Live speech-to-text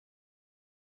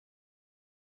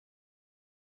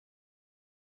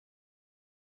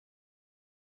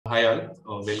Hi all,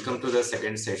 welcome to the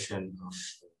second session of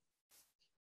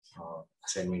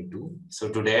assignment 2. So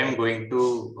today I'm going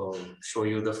to show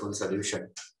you the full solution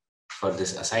for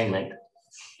this assignment,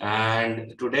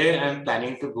 and today I'm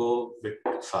planning to go a bit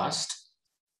fast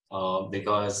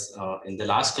because in the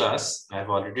last class I've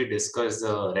already discussed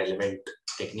the relevant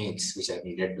techniques which are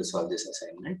needed to solve this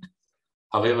assignment.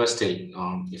 However, still,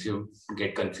 if you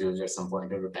get confused at some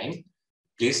point of the time,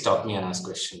 please stop me and ask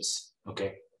questions.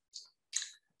 Okay.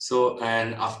 So,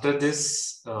 and after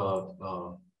this,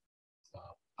 after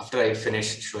I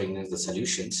finish showing us the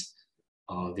solutions,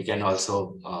 we can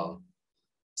also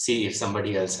see if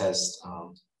somebody else has,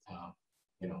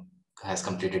 has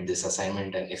completed this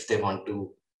assignment, and if they want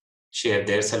to share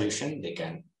their solution, they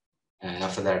can. And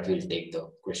after that, we'll take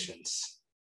the questions.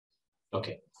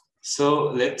 Okay. So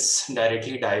let's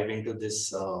directly dive into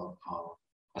this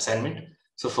assignment.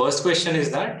 So first question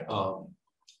is that,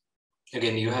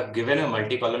 again, you have given a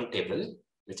multi-column table,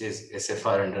 which is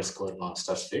SFR underscore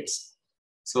non-star splits.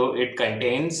 So it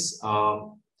contains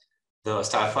the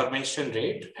star formation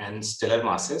rate and stellar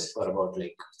masses for about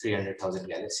like 300,000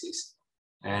 galaxies.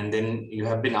 And then you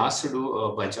have been asked to do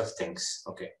a bunch of things.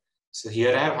 Okay. So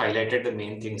here I have highlighted the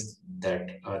main things that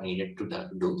are needed to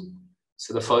do.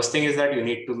 So the first thing is that you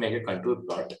need to make a contour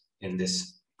plot in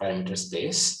this parameter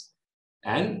space.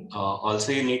 And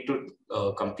also you need to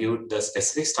compute the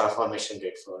specific star formation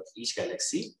rate for each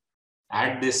galaxy.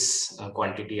 Add this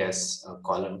quantity as a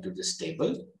column to this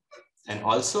table, and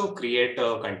also create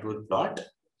a contour plot.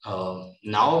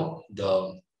 Now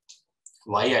the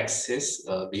y-axis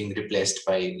being replaced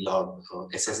by log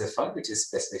SSFR, which is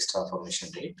specific star formation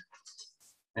rate.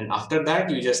 And after that,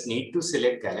 you just need to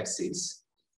select galaxies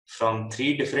from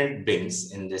three different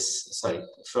bins in this,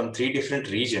 from three different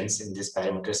regions in this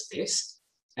parameter space.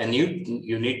 And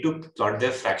you need to plot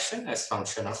their fraction as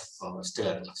function of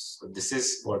stellar mass. So this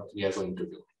is what we are going to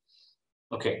do.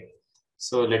 Okay,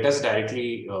 so let us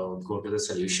directly go to the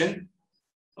solution.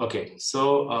 Okay,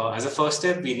 so as a first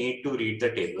step, we need to read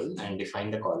the table and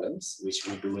define the columns, which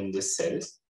we do in this cell.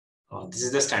 This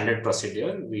is the standard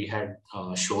procedure. We had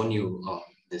shown you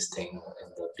this thing in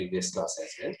the previous class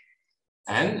as well.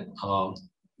 And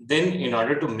then in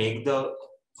order to make the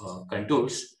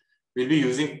contours, we'll be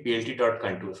using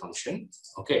plt.contour function.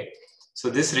 Okay, so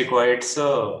this requires,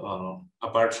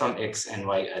 apart from x and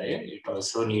y array, it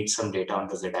also needs some data on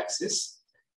the z-axis.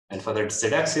 And for the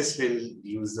z-axis, we'll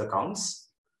use the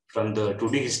counts from the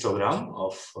 2D histogram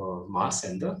of mass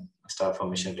and the star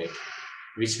formation rate,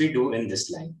 which we do in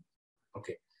this line.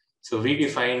 Okay, so we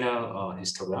define a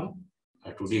histogram,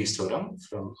 a 2D histogram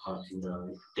from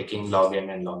taking log m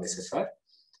and log SFR.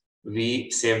 We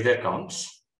save their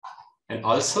counts, and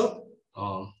also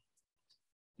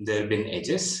there bin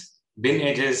edges. Bin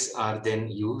edges are then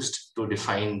used to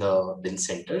define the bin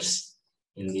centers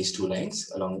in these two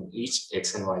lines along each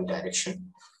x and y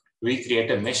direction. We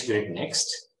create a mesh grid next,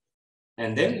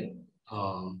 and then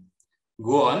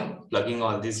go on plugging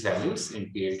all these values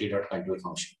in plt.contour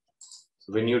function.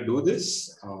 So when you do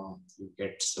this, you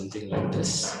get something like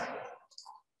this.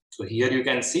 So here you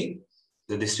can see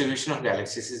the distribution of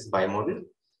galaxies is bimodal.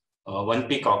 One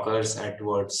peak occurs at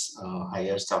towards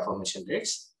higher star formation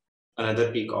rates.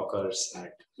 Another peak occurs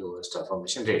at lower star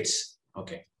formation rates.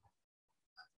 Okay.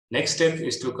 Next step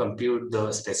is to compute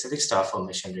the specific star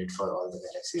formation rate for all the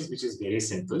galaxies, which is very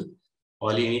simple.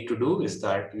 All you need to do is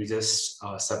that you just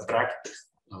subtract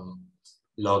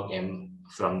log m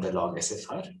from the log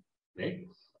SFR, right?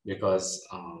 Because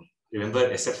remember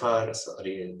SFR,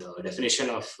 the definition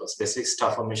of specific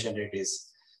star formation rate is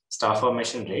star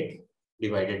formation rate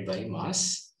divided by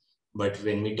mass. But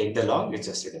when we take the log, it's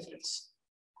just a difference.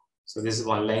 So this is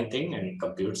one line thing and it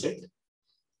computes it.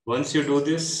 Once you do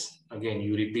this, again,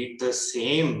 you repeat the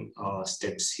same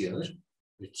steps here,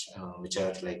 which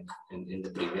are like in the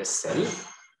previous cell.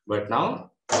 But now,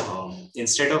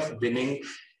 instead of binning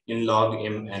in log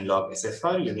m and log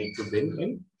SFR, you need to bin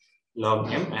in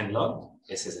log m and log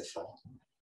SSFR.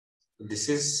 This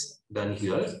is done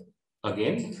here.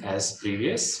 Again, as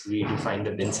previous, we define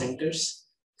the bin centers,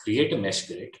 create a mesh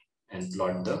grid, and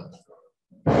plot the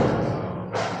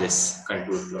this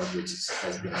contour plot which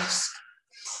has been asked.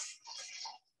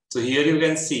 So here you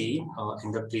can see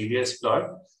in the previous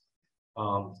plot,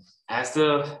 as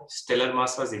the stellar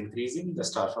mass was increasing, the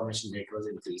star formation rate was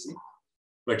increasing.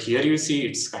 But here you see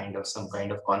it's kind of some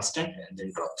kind of constant and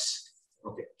then drops.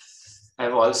 Okay.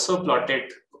 I've also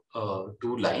plotted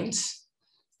two lines,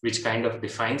 which kind of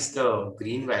defines the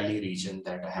Green Valley region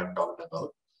that I have talked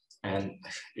about. And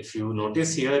if you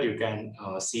notice here, you can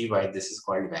see why this is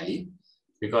called valley,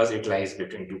 because it lies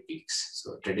between two peaks.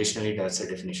 So traditionally, that's the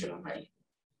definition of valley.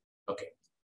 Okay.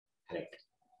 right?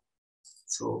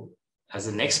 So as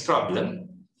the next problem,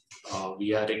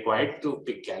 we are required to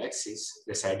pick galaxies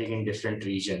residing in different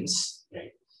regions,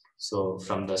 right? So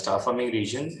from the star forming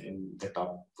region in the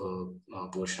top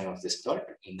portion of this plot,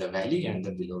 in the valley and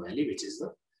the below valley, which is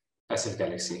the passive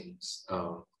galaxy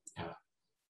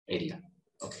area.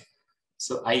 Okay.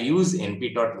 So I use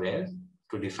np.where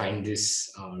to define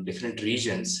these different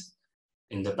regions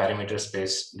in the parameter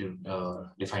space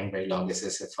defined by log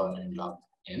SSFR and log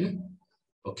M.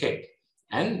 Okay.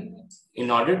 And in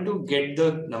order to get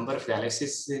the number of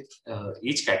galaxies in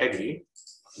each category,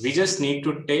 we just need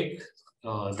to take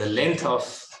the length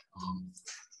of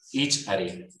each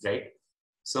array, right?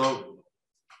 So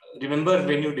remember,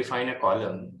 when you define a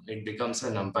column, it becomes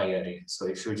a numpy array. So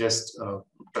if you just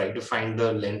try to find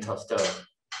the length of the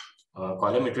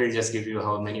column, it will just give you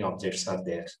how many objects are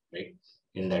there, right,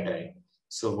 in that array.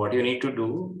 So what you need to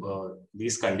do,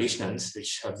 these conditionals,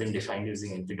 which have been defined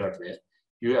using np.where,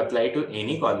 you apply to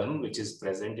any column which is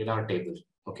present in our table.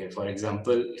 Okay, for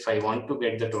example, if I want to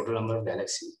get the total number of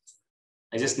galaxies,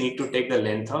 I just need to take the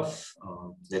length of,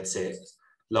 let's say,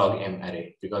 log m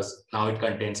array, because now it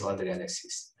contains all the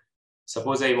galaxies.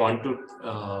 Suppose I want to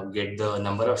get the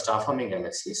number of star forming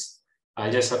galaxies,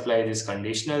 I'll just apply this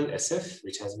conditional SF,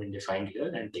 which has been defined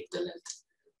here, and take the length.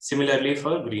 Similarly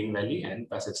for green valley and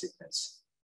passive sequence.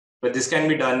 But this can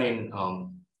be done in,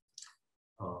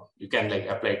 you can like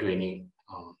apply to any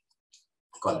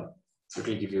column. It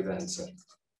will give you the answer.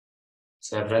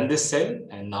 So I've run this cell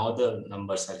and now the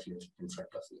numbers are here in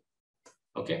front of you.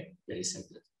 Okay, very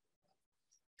simple.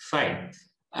 Fine.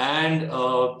 And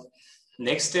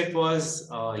next step was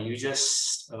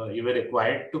you were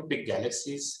required to pick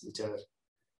galaxies which are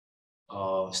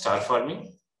star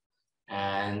forming,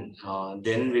 and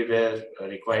then we were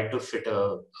required to fit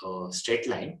a straight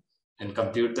line and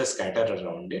compute the scatter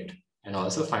around it, and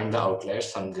also find the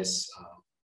outliers from this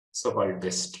so-called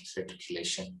best fit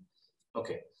relation.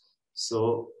 Okay,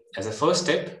 so as a first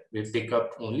step, we pick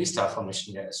up only star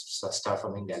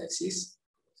forming galaxies.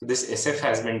 So this SF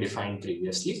has been defined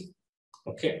previously.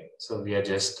 Okay, so we are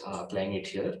just applying it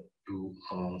here to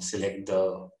select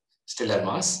the stellar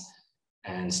mass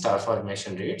and star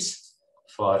formation rates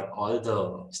for all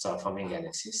the star forming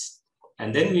galaxies.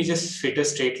 And then we just fit a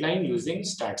straight line using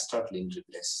stat-link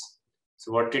replace.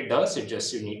 So what it does, it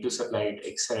just, you need to supply it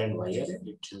x array and y array,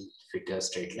 it will fit a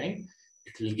straight line.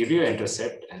 It will give you an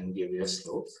intercept and give you a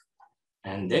slope.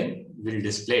 And then we'll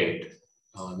display it.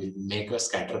 We'll make a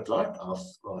scatter plot of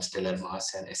stellar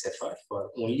mass and SFR for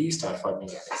only star forming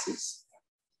galaxies.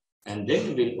 And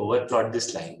then we'll overplot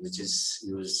this line, which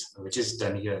is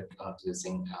done here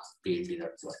using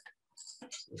pld.plot.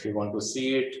 If you want to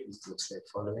see it, it looks like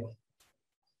following.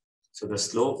 So the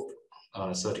slope,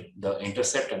 the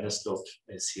intercept and the slope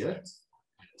is here.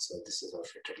 And so this is our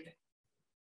fitted line.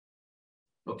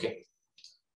 Okay.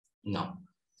 Now,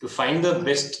 to find the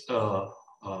best,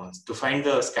 to find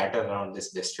the scatter around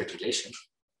this best fit relation,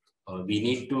 we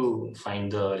need to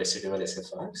find the residual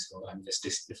SFR. So I'm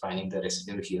just defining the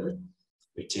residue here,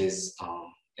 which is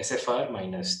SFR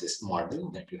minus this model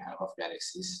that you have of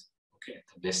galaxies. Okay,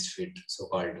 the best fit,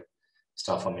 so-called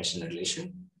star formation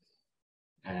relation.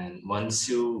 And once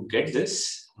you get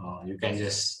this, you can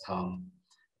just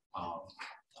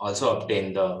also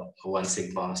obtain the 1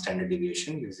 sigma standard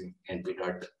deviation using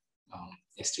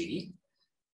np.std.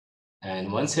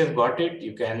 And once you have got it,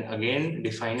 you can again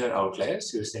define your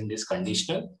outliers using this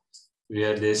conditional,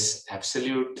 where this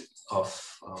absolute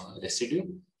of residue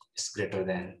is greater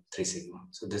than 3 sigma.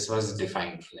 So this was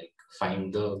defined, like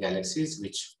find the galaxies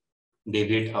which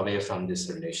deviate away from this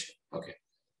relation. Okay.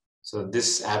 So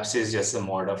this abs is just a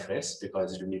mod of res,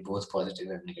 because it will be both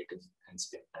positive and negative, and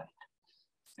spin done.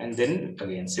 And then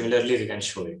again, similarly, we can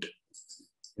show it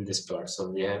in this plot.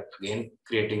 So we are again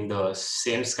creating the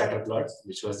same scatter plot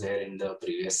which was there in the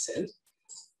previous cell,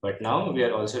 but now we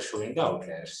are also showing the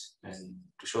outliers. And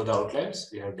to show the outliers,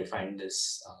 we have defined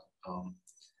this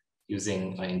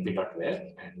using np.where,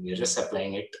 and we are just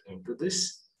applying it into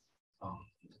this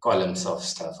columns of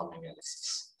star forming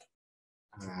galaxies.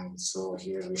 And so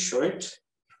here we show it.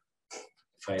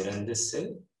 If I run this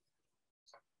cell,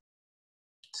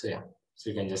 so yeah, so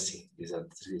you can just see these are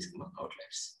the 3 sigma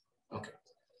outliers. Okay.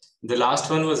 The last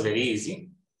one was very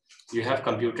easy. You have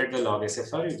computed the log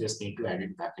SFR, you just need to add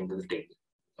it back into the table.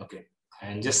 Okay.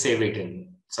 And just save it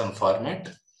in some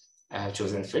format. I have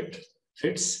chosen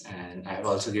fits, and I have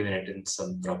also given it in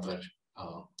some proper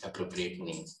appropriate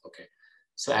name. Okay.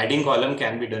 So adding column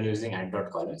can be done using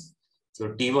add.column.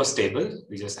 So T was table,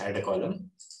 we just add a column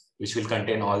which will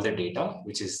contain all the data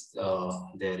which is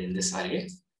there in this array.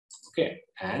 Okay.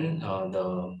 And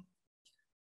the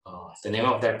the name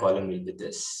of that column will be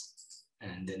this,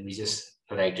 and then we just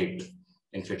write it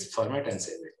in fixed format and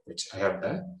save it, which I have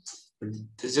done.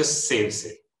 This just saves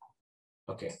it.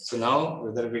 Okay, so now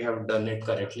whether we have done it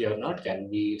correctly or not can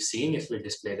be seen if we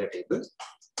display the table.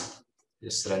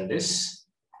 Just run this.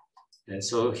 And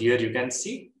so here you can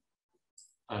see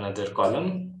another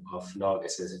column of log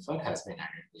SSFR has been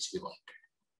added, which we wanted.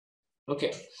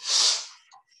 Okay,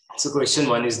 so question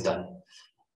 1 is done.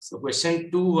 So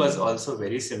question 2 was also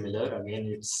very similar. Again,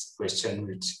 it's question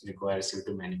which requires you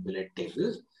to manipulate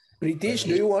table. Preetish,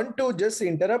 do you want to just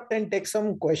interrupt and take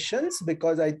some questions?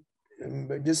 Because I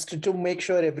just to make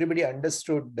sure everybody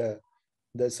understood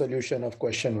the solution of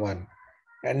question 1.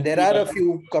 And there are a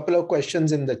couple of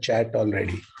questions in the chat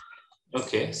already.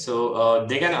 Okay, so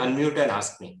they can unmute and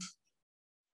ask me.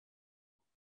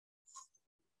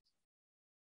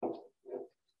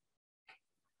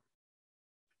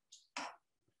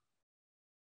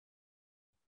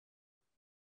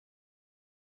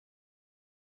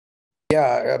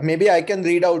 Yeah, maybe I can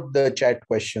read out the chat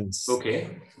questions. Okay.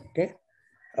 Okay.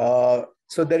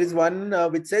 So there is one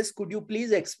which says, could you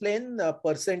please explain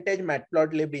percentage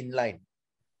matplotlib inline?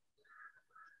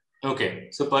 Okay,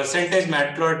 so percentage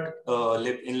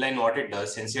matplotlib inline, what it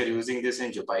does, since you're using this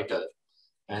in Jupyter,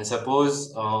 and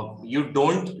suppose you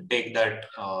don't take that,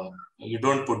 you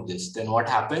don't put this, then what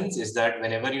happens is that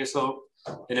whenever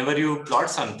you plot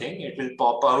something, it will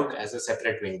pop out as a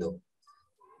separate window,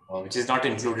 which is not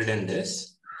included in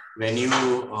this. When you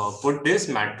put this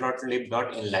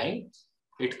matplotlib.inline,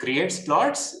 it creates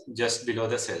plots just below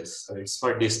the cells. So it's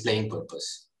for displaying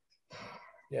purpose.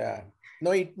 Yeah.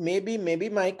 No, it maybe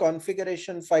my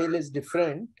configuration file is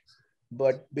different,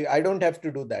 but I don't have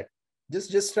to do that.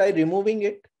 Just try removing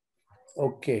it.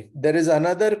 Okay. There is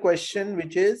another question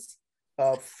which is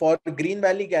for Green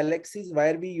Valley Galaxies, why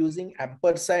are we using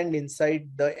ampersand inside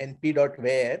the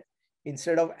np.where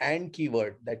instead of and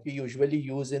keyword that we usually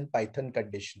use in Python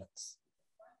conditionals?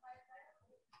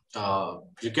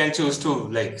 You can choose to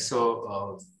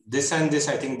this and this,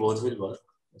 I think both will work.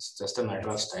 It's just a matter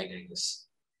of style, I guess.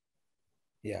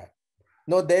 Yeah.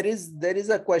 No, there is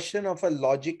a question of a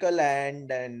logical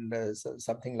and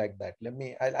something like that.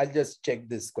 I'll just check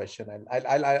this question.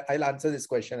 I'll answer this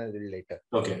question a little later.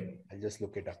 Okay. I'll just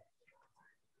look it up.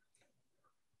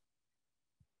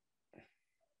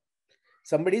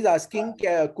 Somebody's asking,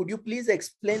 could you please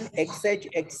explain X edge,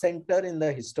 X center in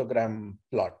the histogram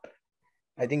plot?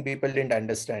 I think people didn't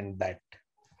understand that,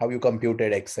 how you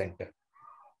computed X center.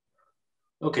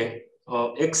 Okay,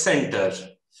 X center,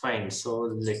 fine. So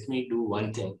let me do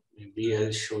one thing. Maybe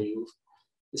I'll show you.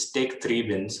 Let's take 3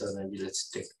 bins, or maybe let's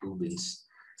take 2 bins.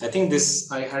 I think this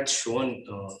I had shown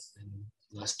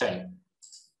last time,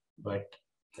 but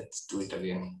let's do it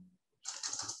again.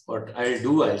 What I'll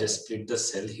do, I'll just split the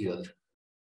cell here.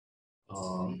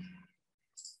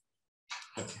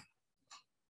 Okay.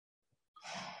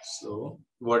 So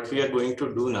what we are going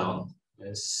to do now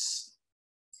is,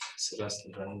 so let's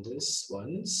run this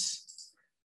once.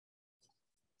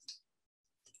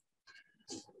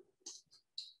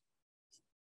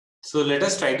 So let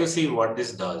us try to see what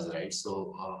this does, right?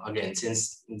 So again,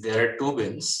 since there are 2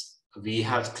 bins, we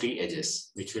have 3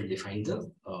 edges, which will define the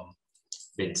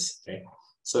bins, right?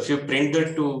 So if you print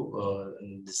the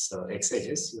 2 X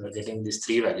edges, you are getting these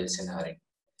 3 values in array.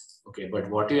 Okay, but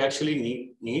what you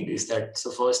actually need is that, so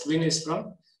first bin is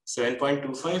from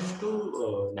 7.25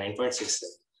 to 9.67,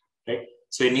 right?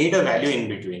 So you need a value in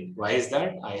between. Why is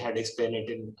that? I had explained it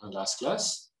in last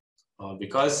class,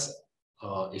 because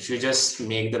if you just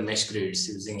make the mesh grids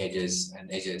using edges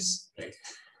and edges, right,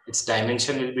 its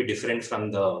dimension will be different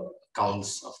from the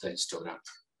counts of the histogram.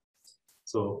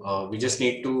 So we just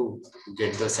need to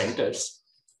get the centers,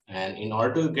 and in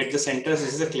order to get the centers,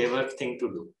 this is a clever thing to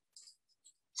do.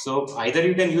 So either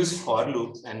you can use for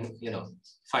loop and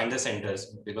find the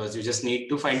centers, because you just need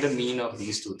to find the mean of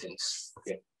these 2 things.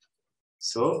 Okay.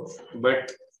 So,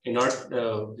 but in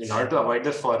order to avoid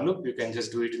the for loop, you can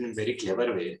just do it in a very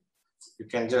clever way. You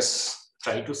can just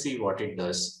try to see what it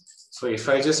does. So if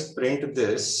I just print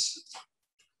this,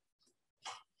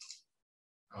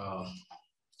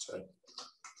 sorry,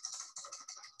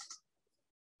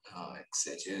 X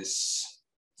edges.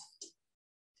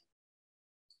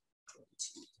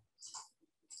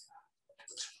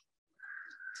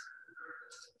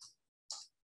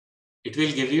 It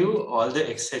will give you all the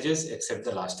X edges except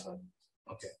the last one.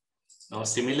 Okay. Now,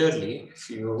 similarly, if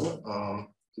you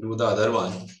do the other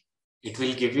one, it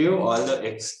will give you all the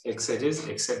X edges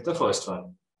except the first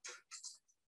one.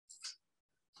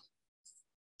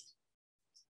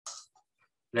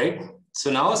 Right? So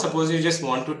now suppose you just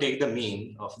want to take the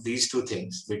mean of these two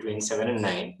things between 7 and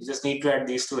 9, you just need to add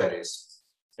these two arrays,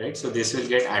 right? So this will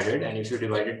get added, and if you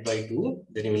divide it by 2,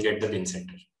 then you will get the bin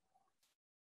center.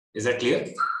 Is that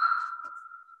clear?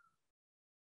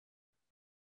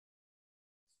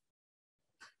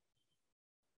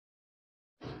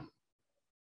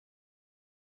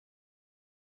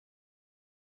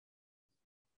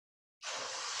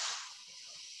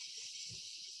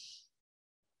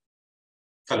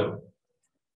 Hello.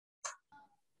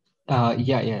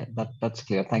 Yeah, that's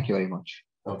clear. Thank you very much.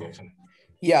 Okay.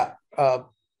 Yeah.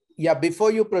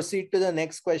 Before you proceed to the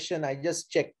next question, I just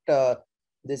checked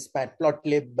this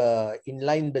matplotlib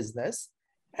inline business,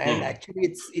 and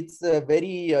actually it's a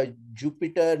very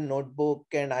Jupyter notebook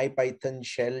and IPython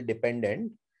shell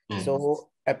dependent. So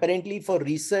apparently for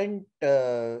recent,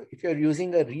 if you're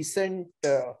using a recent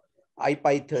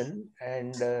IPython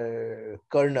and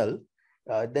kernel,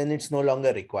 then it's no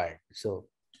longer required. So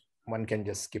one can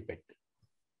just skip it.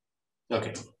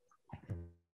 Okay.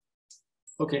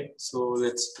 Okay, so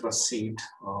let's proceed.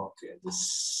 Okay,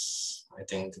 this, I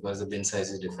think because the bin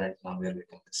size is different, now we are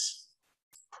getting this.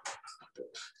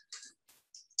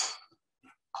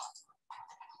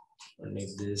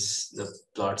 Underneath this, the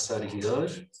plots are here,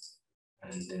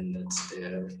 and then that's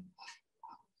there.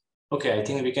 Okay, I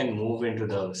think we can move into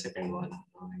the second one.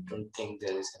 I don't think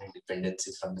there is any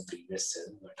dependency from the previous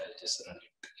cell, but I'll just run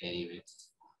it anyway,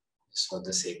 just for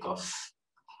the sake of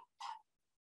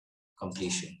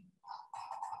completion.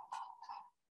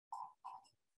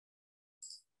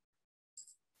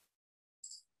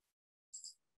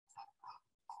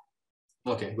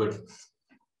 Okay, good.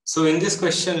 So in this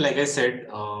question, like I said,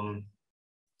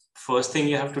 first thing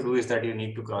you have to do is that you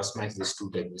need to cross match these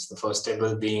two tables. The first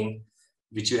table being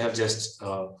which you have just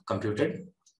computed,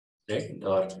 right?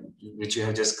 Or which you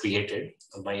have just created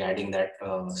by adding that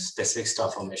specific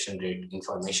star formation rate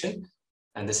information.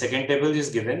 And the second table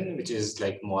is given, which is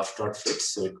like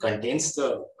morph.fits. So it contains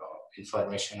the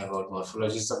information about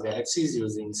morphologies of galaxies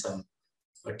using some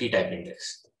t-type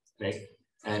index, right?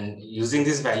 And using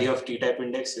this value of t-type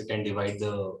index, you can divide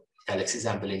the galaxy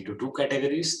sample into two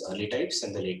categories, the early types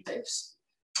and the late types.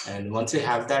 And once you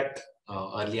have that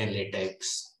early and late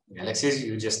types galaxies,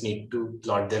 you just need to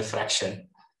plot their fraction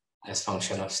as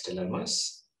function of stellar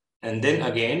mass. And then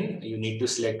again, you need to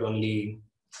select only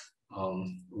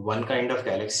one kind of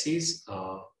galaxies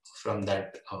from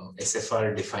that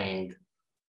SFR defined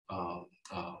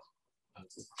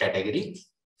category.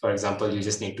 For example, you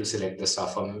just need to select the star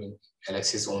forming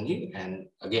galaxies only, and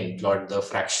again plot the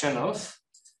fraction of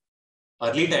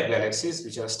early type galaxies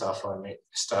which are star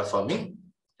forming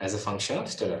as a function of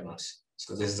stellar mass.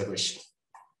 So this is the question.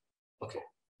 Okay.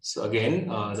 So again,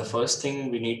 the first thing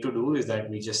we need to do is that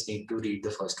we just need to read the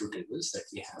first two tables that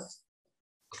we have.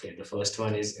 Okay, the first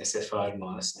one is SFR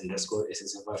mass underscore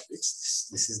SSFR fits.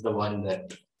 This is the one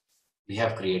that we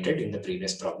have created in the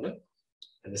previous problem.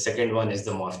 And the second one is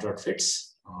the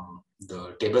morph.fits,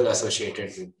 the table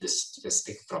associated with this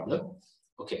specific problem.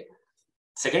 Okay.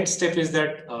 Second step is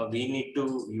that we need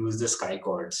to use the sky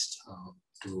chords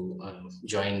to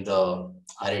join the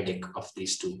array dict of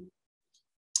these two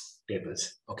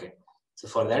tables. Okay. So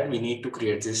for that, we need to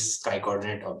create these sky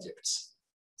coordinate objects.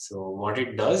 So what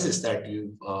it does is that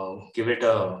you give it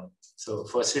a, so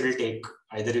first it will take,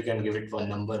 either you can give it one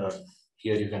number, or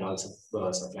here you can also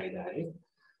supply the array.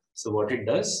 So what it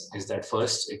does is that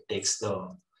first it takes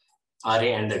the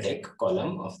array and the deck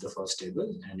column of the first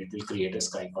table, and it will create a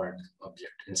sky chord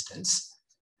object instance.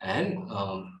 And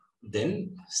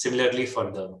then similarly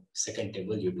for the second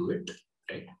table, you do it,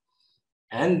 right?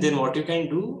 And then what you can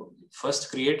do, first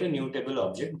create a new table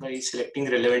object by selecting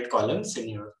relevant columns in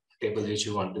your table which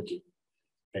you want to keep,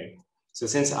 right? So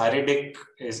since array deck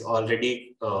is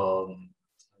already,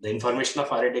 the information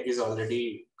of array deck is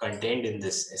already contained in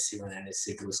this SC1 and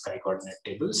SC2 sky coordinate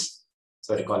tables,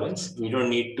 sorry, columns, we don't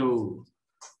need to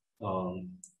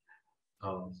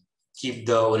keep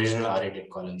the original array deck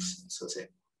columns. So say,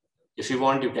 if you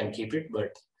want, you can keep it,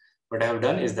 but what I have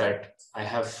done is that I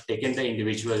have taken the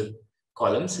individual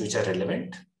columns which are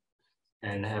relevant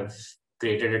and have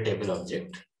created a table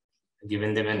object,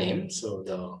 given them a name. So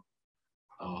the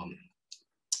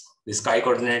sky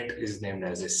coordinate is named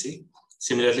as SC.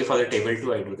 Similarly, for the table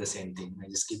 2, I do the same thing. I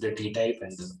just keep the t type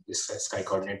and the sky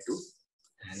coordinate 2,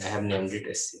 and I have named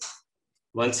it SC.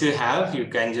 Once you have, you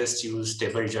can just use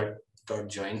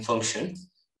table.join function.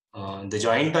 The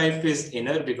join type is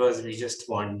inner because we just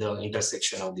want the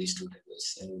intersection of these two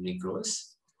tables in unique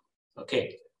rows.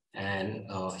 Okay. And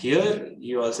here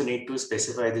you also need to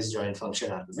specify this join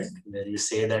function argument, where you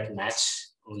say that match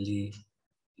only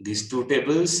these two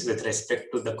tables with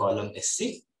respect to the column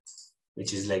SC,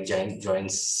 which is like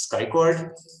joins sky chord.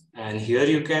 And here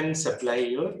you can supply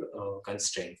your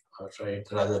constraint, or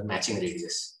rather matching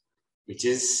radius, which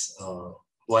is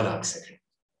 1 arcsecond.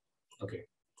 Okay,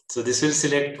 so this will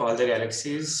select all the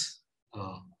galaxies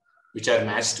which are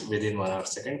matched within 1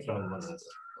 arcsecond from one another.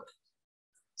 Okay.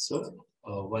 So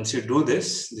once you do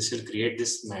this, this will create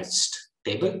this matched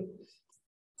table.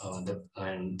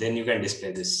 And then you can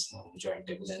display this joint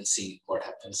table and see what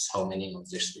happens, how many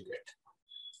objects we get.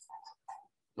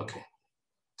 Okay,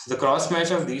 so the cross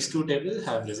match of these two tables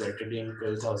have resulted in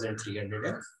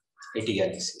 12,380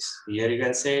 galaxies. Here you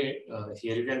can say,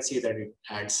 here you can see that it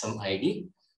adds some ID.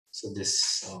 So this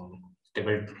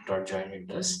table dot join it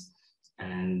does,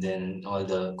 and then all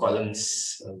the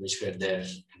columns which were there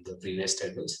in the previous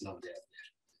tables, now they are there.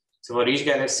 So for each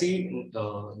galaxy,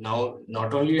 now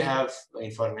not only you have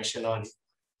information on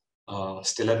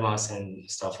stellar mass and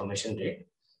star formation rate,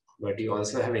 but you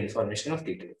also have information of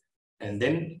T2. And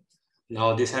then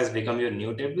now this has become your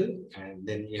new table, and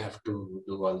then you have to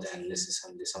do all the analysis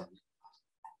on this only.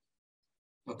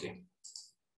 Okay.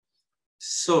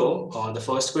 So the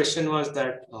first question was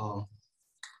that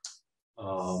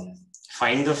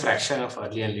find the fraction of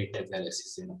early and late type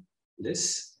galaxies in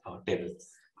this table.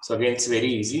 So again, it's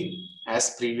very easy.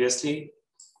 As previously,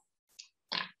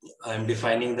 I'm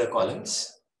defining the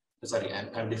columns. Sorry,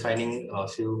 I'm defining a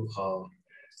few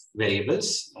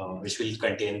variables which will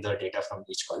contain the data from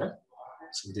each column.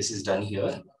 So this is done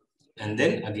here. And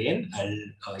then again,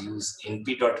 I'll use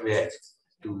np.var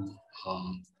to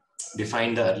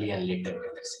define the early and late type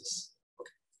galaxies.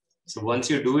 Okay. So once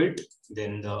you do it,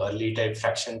 then the early type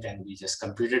fraction can be just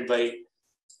computed by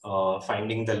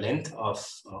finding the length of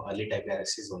early type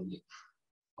galaxies only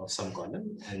of some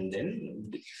column. And then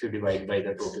if you divide by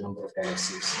the total number of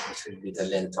galaxies, which will be the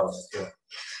length of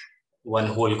one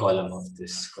whole column of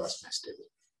this cross match table.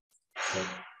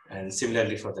 Right? And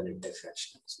similarly for the late type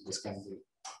fraction. So this can be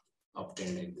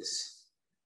obtained like this.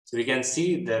 So we can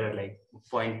see there are like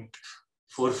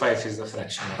 0.45 is the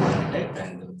fraction of late type,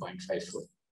 and 0.54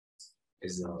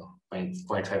 is the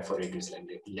 0.548 is like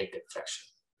late type fraction.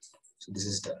 So this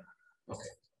is done. Okay.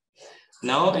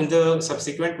 Now in the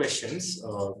subsequent questions,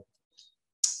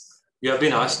 you have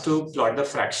been asked to plot the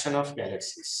fraction of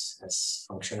galaxies as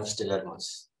function of stellar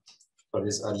mass for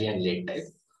this early and late type.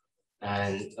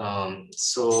 And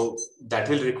so that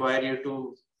will require you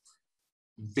to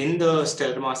bin the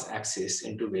stellar mass axis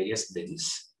into various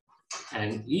bins.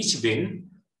 And each bin,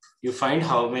 you find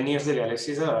how many of the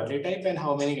galaxies are early type and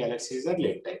how many galaxies are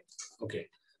late type. Okay.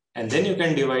 And then you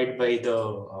can divide by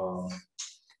the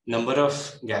number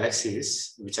of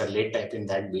galaxies which are late type in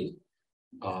that bin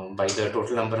by the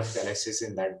total number of galaxies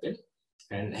in that bin.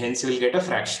 And hence you will get a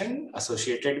fraction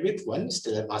associated with one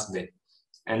stellar mass bin.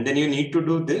 And then you need to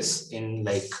do this in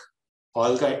like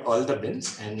all the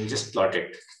bins, and you just plot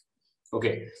it.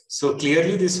 Okay, so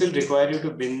clearly this will require you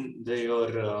to bin your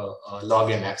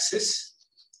log m axis.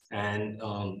 And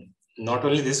not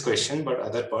only this question, but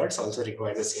other parts also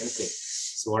require the same thing.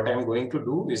 So what I'm going to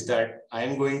do is that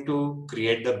I'm going to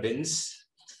create the bins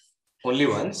only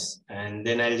once, and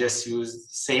then I'll just use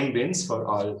same bins for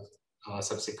all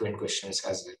subsequent questions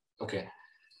as well. Okay.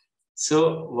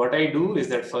 So what I do is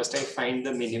that first I find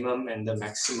the minimum and the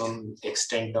maximum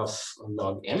extent of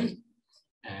log m,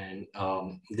 and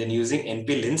then using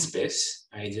np linspace,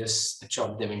 I just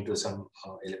chop them into some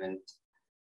 11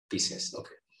 pieces.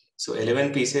 Okay, so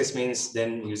 11 pieces means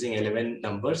then using 11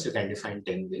 numbers, you can define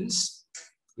 10 bins,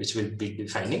 which will be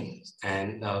defining.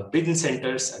 And bin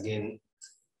centers again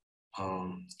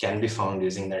can be found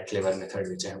using that clever method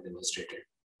which I have demonstrated.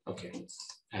 Okay,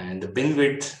 and the bin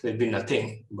width will be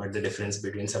nothing but the difference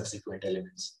between subsequent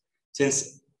elements.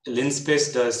 Since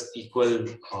linspace does equal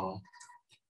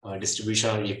distribution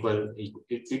or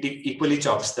it equally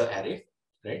chops the array,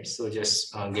 right? So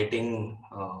just getting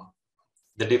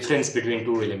the difference between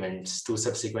two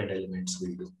subsequent elements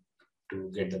will do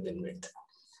to get the bin width.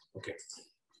 Okay,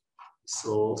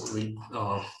 so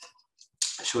we'll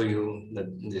show you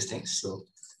these things.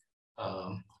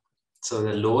 So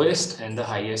the lowest and the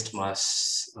highest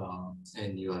mass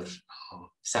in your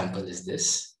sample is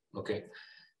this. Okay,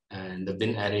 and the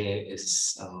bin array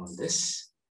is this,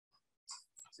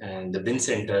 and the bin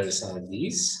centers are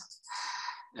these,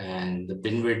 and the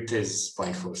bin width is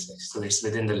 0.46. So it's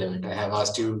within the limit. I have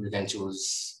asked you can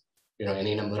choose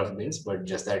any number of bins, but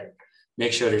just that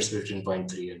make sure it's between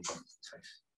 0.3 and 0.5.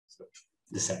 So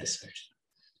this satisfies.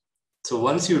 So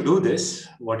once you do this,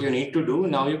 what you need to do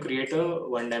now, you create a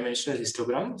one-dimensional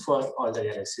histogram for all the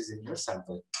galaxies in your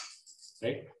sample,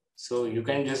 right? So you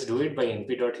can just do it by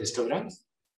np.histogram.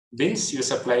 Bins you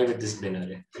supply with this bin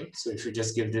array, right? So if you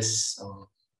just give this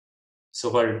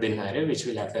so-called bin array, which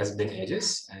will act as bin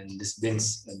edges, and this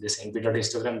bins, this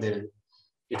np.histogram,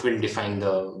 it will define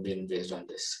the bin based on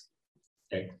this,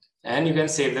 right? And you can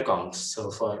save the counts.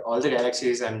 So for all the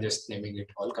galaxies, I'm just naming it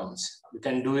all counts. You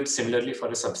can do it similarly for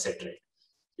a subset, right?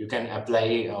 You can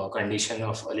apply a condition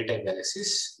of early type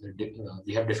galaxies.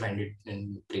 We have defined it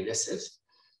in previous cells.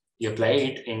 You apply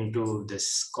it into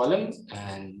this column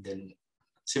and then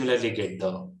similarly get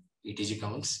the ETG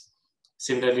counts.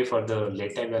 Similarly, for the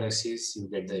late type galaxies, you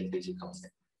get the LTG count.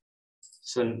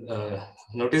 So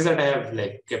notice that I have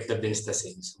like kept the bins the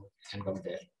same, so you can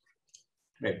compare,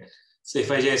 right? So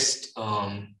if I just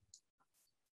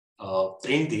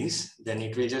print these, then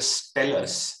it will just tell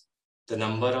us the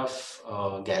number of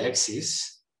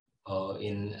galaxies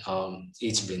in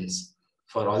each bins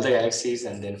for all the galaxies,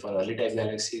 and then for early type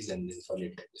galaxies, and then for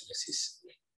late type galaxies.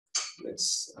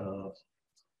 Let's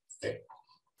right.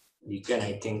 We can,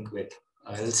 I think,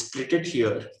 I'll split it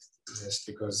here just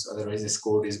because otherwise this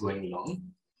code is going long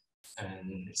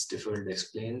and it's difficult to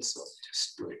explain. So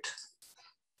just do it.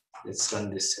 Let's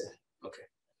run this. Okay.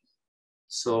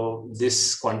 So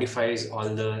this quantifies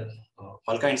all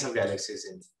kinds of galaxies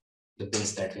in the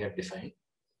bins that we have defined.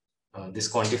 This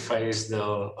quantifies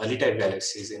the early type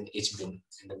galaxies in each bin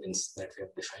in the bins that we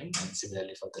have defined, and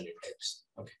similarly for the late types.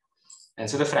 Okay. And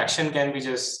so the fraction can be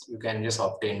you can just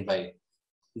obtain by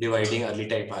dividing early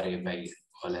type array by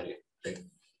all array, right?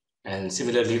 And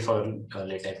similarly for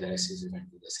late type galaxies, you can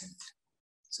do the same.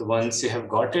 So once you have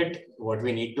got it, what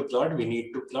we need to plot the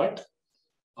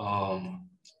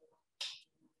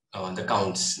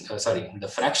counts,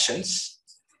 the fractions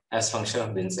as function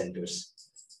of bin centers.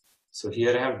 So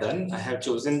here I have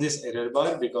chosen this error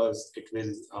bar because it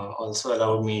will also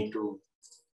allow me to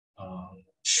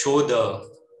show the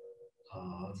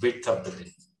width of the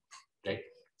bin, right?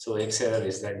 So X error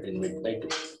is that bin width by 2.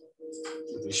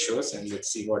 So this shows, and let's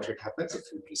see what it happens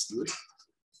if you just do it.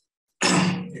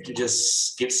 It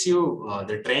just gives you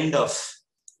the trend of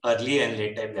early and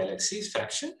late type galaxies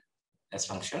fraction as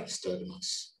function of stellar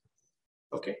mass.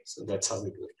 Okay, so that's how we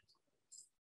do it.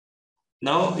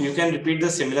 Now you can repeat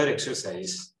the similar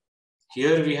exercise.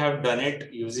 Here we have done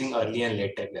it using early and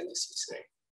late type galaxies, right?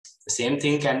 The same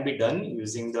thing can be done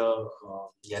using the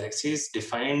galaxies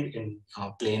defined in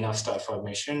plane of star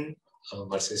formation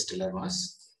versus stellar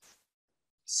mass.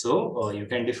 So you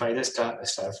can define the star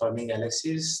forming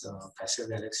galaxies, passive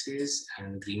galaxies,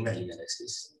 and green valley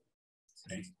galaxies,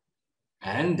 right?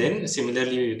 And then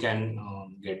similarly, you can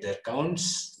get their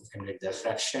counts, you can get their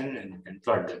fraction, and you can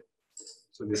plot them.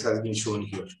 So this has been shown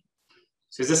here.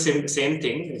 So it's the same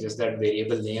thing, just that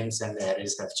variable names and the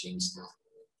arrays have changed now.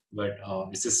 But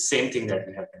it's the same thing that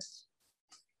we have done.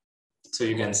 So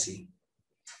you can see.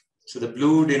 So the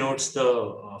blue denotes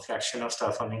the fraction of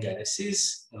star forming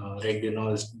galaxies, red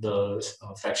denotes the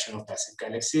fraction of passive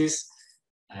galaxies,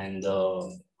 and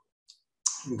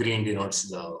green denotes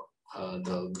the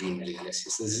green valley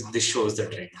galaxies. So this shows the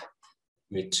trend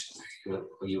which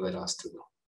you were asked to do.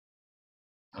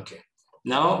 Okay.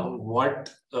 Now,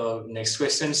 what next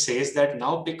question says that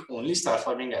now pick only star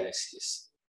forming galaxies.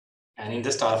 And in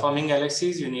the star forming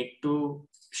galaxies, you need to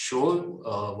show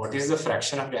what is the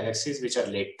fraction of galaxies which are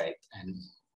late type and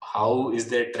how is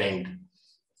their trend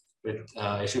with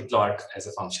if you plot as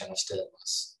a function of stellar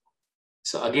mass.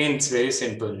 So again, it's very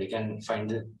simple. We can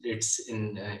find it's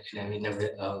in a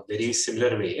very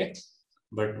similar way.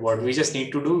 But what we just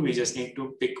need to do, we just need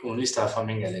to pick only star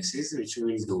forming galaxies, which we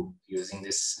will do using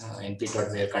this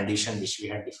np.where condition which we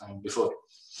had defined before.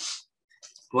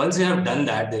 Once you have done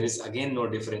that, there is again no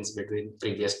difference between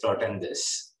previous plot and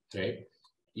this, right?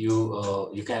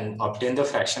 You can obtain the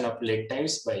fraction of late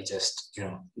types by just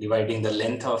dividing the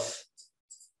length of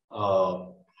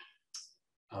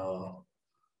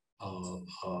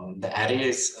the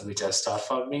arrays which are star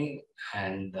forming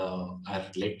and are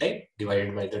late type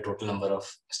divided by the total number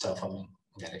of star forming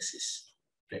galaxies,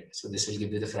 right? So this will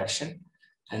give you the fraction,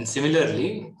 and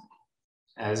similarly,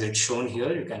 as it's shown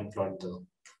here, you can plot the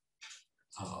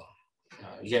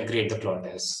you can create the plot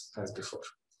as before.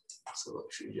 So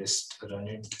if you just run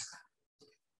it,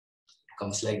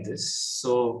 comes like this.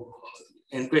 So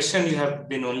in question, you have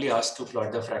been only asked to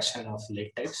plot the fraction of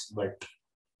late types, but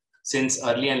since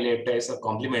early and late types are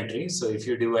complementary, so if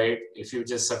you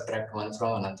just subtract one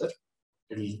from another,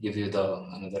 it will give you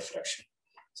another fraction.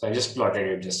 So I just plotted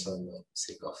it just for the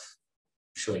sake of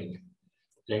showing you.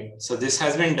 Right. So this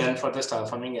has been done for the star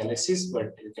forming galaxies,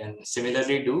 but you can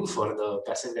similarly do for the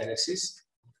passive galaxies.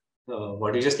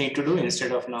 What you just need to do,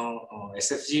 instead of now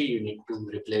SFG, you need to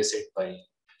replace it by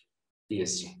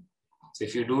PSG. So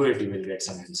if you do it, you will get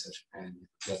some answer, and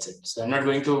that's it. So I'm not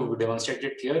going to demonstrate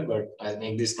it here, but I'll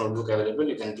make this notebook available.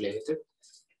 You can play with it.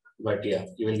 But yeah,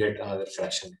 you will get another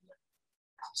fraction.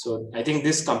 So I think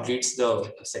this completes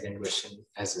the second question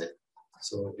as well.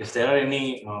 So if there are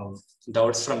any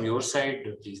doubts from your side,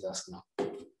 please ask now.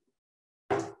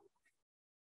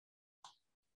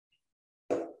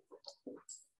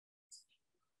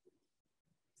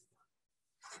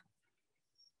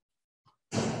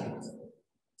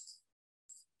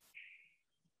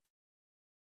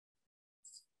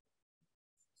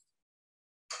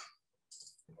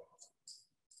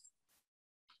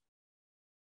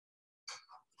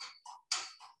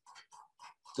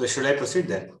 So should I proceed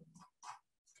then?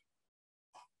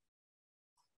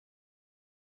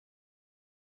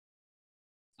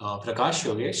 Prakash,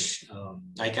 Yogesh,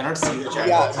 I cannot see the chat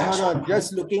box. Yeah, no,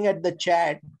 just looking at the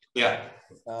chat. Yeah.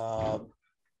 I'm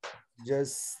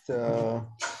just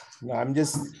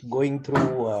going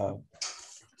through.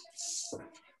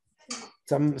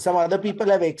 Some other people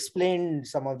have explained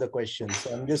some of the questions.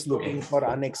 So I'm just looking for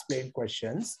unexplained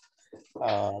questions.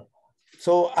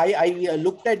 So I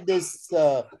looked at this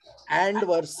AND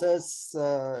versus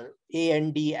A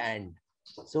and D AND.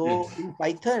 So in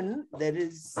Python, there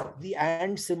is the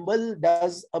AND symbol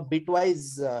does a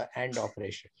bitwise AND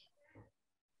operation.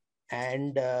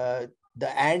 And the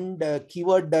AND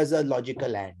keyword does a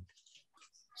logical AND.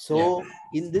 So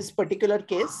in this particular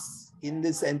case, in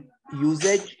this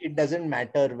usage, it doesn't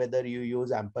matter whether you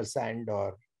use ampersand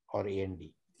or A and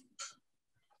D.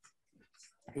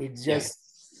 It's just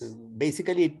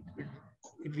basically,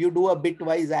 if you do a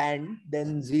bitwise AND,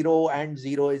 then 0 and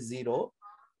 0 is 0,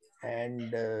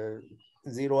 and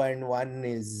 0 and 1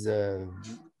 is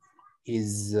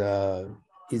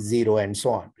 0, and so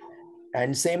on.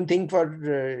 And same thing for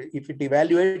if it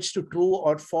evaluates to true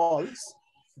or false,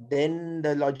 then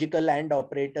the logical AND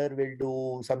operator will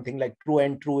do something like true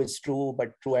and true is true,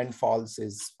 but true and false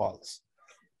is false,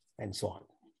 and so on.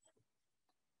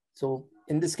 So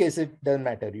in this case, it doesn't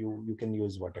matter. You can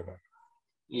use whatever.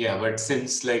 Yeah, but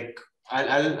since like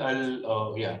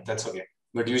I'll yeah, that's okay.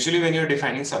 But usually when you're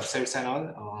defining subsets and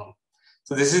all,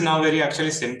 so this is now very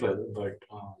actually simple, but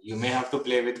you may have to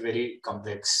play with very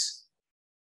complex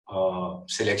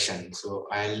selection. So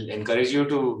I'll encourage you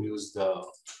to use the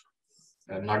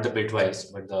not the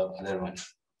bitwise, but the other one,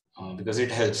 because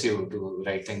it helps you to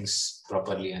write things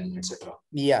properly and etc.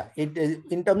 Yeah, it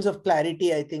in terms of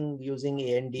clarity, I think using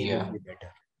A and D would be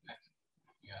better.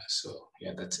 Yeah, so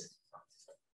yeah, that's it.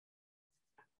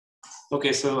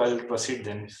 Okay, so I'll proceed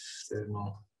then if there are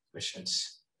no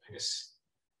questions, I guess.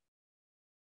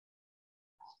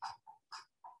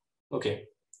 Okay,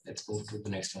 let's move to the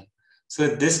next one. So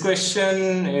this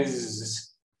question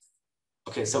is,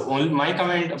 okay, so only my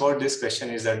comment about this question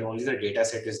is that only the data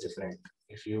set is different.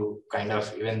 If you kind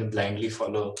of even blindly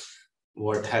follow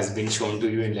what has been shown to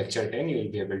you in lecture 10, you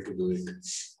will be able to do it.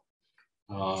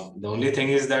 The only thing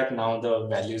is that now the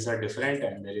values are different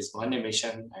and there is one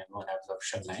emission and one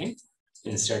absorption line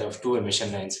instead of two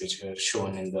emission lines which were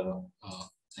shown in the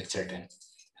lecture 10,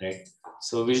 right?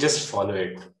 So we'll just follow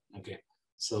it, okay?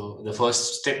 So the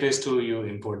first step is to you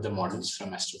import the models from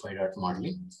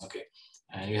astropy.modeling, okay?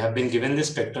 And you have been given the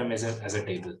spectrum as a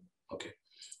table, okay?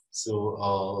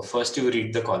 So first you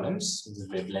read the columns, the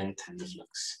wavelength and the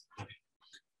flux, okay?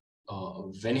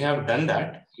 When you have done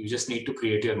that, you just need to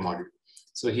create your model.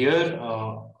 So here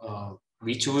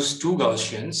we choose two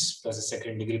Gaussians plus a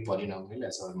second degree polynomial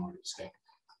as our models, right?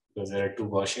 Because there are two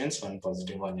Gaussians, one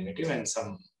positive, one negative, and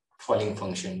some falling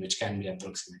function which can be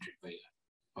approximated by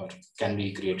or can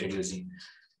be created using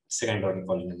second order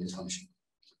polynomial function,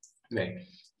 right?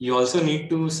 You also need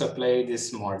to supply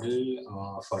this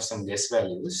model for some guess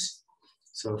values.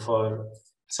 So for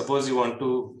suppose you want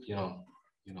to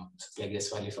supply guess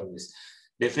value for this.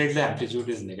 Definitely amplitude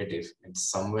is negative.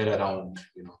 It's somewhere around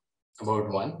about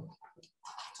 1.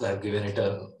 So I've given it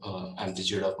a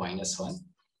amplitude of -1.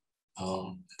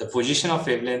 The position of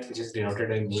wavelength, which is denoted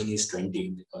by mean, is 20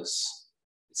 because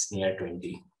it's near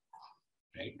 20,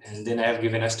 right? And then I have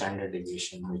given a standard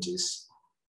deviation, which is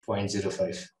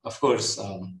 0.05. Of course,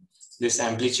 this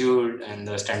amplitude and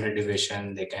the standard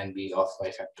deviation, they can be off by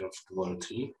a factor of 2 or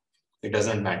 3. It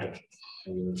doesn't matter.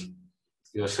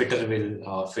 Your fitter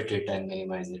will fit it and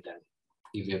minimize it and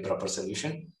give you a proper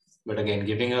solution. But again,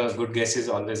 giving a good guess is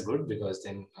always good because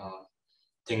then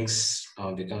things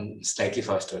become slightly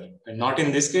faster. And not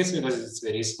in this case because it's a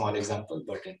very small example,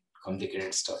 but in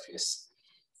complicated stuff, yes.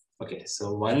 Okay,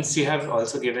 so once you have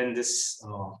also given this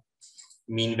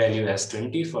mean value as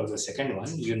 20 for the second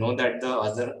one, you know that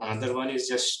the another one is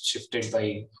just shifted by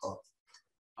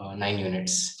 9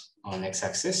 units on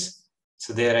x-axis.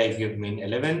 So there I give mean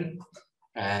 11,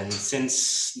 and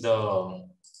since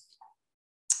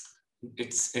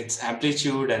its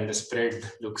amplitude and the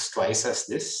spread looks twice as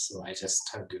this, so I just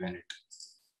have given it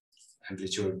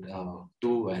amplitude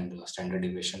 2 and the standard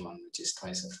deviation 1, which is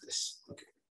twice of this. Okay.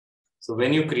 So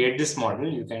when you create this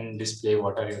model, you can display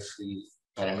what are your free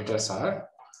parameters are.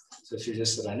 So if you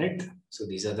just run it, so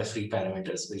these are the free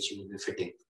parameters which you will be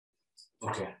fitting.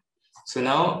 Okay. So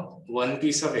now one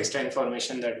piece of extra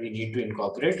information that we need to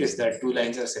incorporate is that two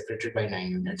lines are separated by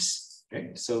 9 units.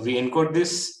 Right. So we encode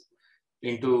this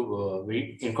into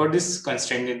we encode this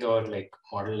constraint into our like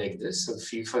model like this. So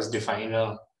if we first define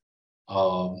a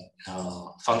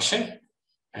function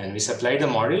and we supply the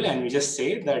model and we just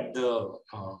say that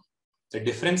the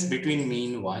difference between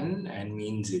mean 1 and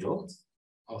mean 0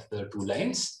 of the two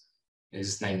lines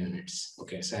is 9 units.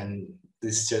 Okay, so and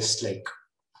this just like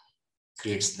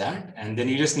creates that, and then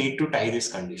you just need to tie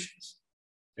these conditions,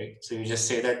 right? So you just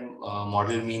say that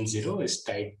model mean 0 is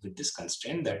tied with this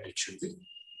constraint that it should be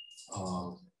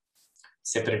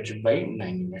separated by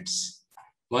 9 units.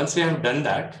 Once we have done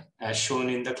that, as shown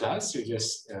in the class, you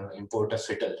just import a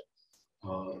fitter.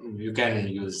 You can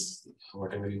use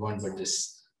whatever you want, but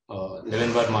this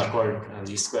 11 bar Marquardt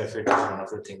least square fit is one of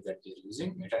the things that we're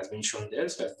using. It has been shown there,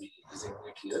 so I'll be using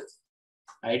it here.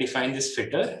 I define this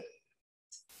fitter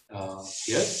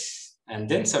here, and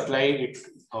then supply it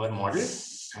our model,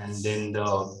 and then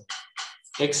the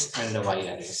X and the Y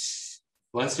arrays.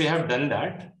 Once we have done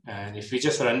that, and if we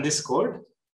just run this code,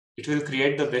 it will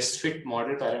create the best fit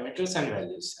model parameters and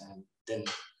values, and then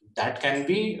that can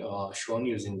be shown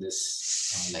using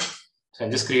this line. So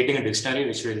I'm just creating a dictionary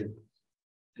which will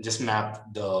just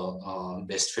map the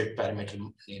best fit parameter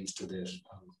names to their,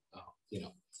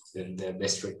 their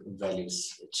best fit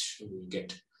values, which we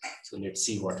get. So let's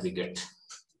see what we get.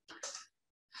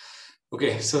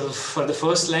 Okay, so for the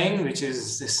first line, which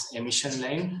is this emission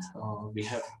line, we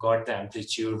have got the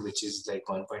amplitude, which is like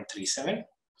 1.37.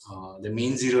 The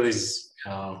mean 0 is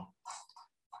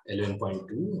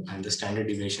 11.2 and the standard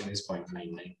deviation is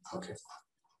 0.99. Okay.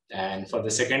 And for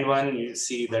the second one, you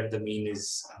see that the mean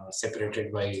is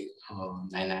separated by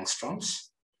 9 angstroms.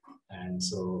 And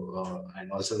so,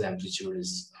 and also the amplitude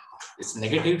is it's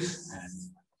negative,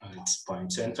 and it's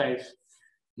 0.75,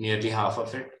 nearly half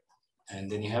of it. And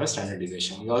then you have a standard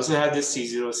deviation. You also have this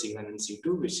C0, C1, and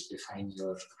C2, which define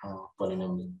your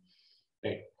polynomial,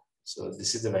 right? So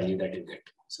this is the value that you get.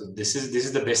 So this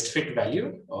is the best fit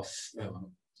value of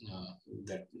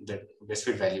that best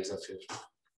fit values of your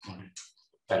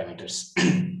parameters.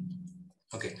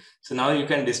 Okay, so now you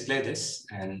can display this,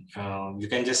 and you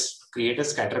can just create a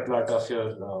scatter plot of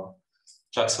your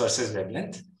flux versus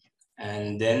wavelength,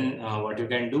 and then what you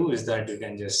can do is that you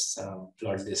can just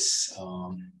plot this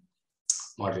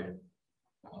model,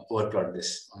 overplot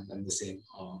this on the same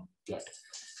plot.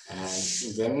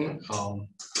 And then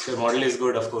if your model is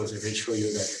good, of course, it will show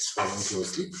you that it's following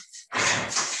closely,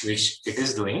 which it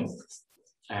is doing.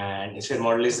 And if your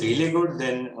model is really good,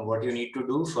 then what you need to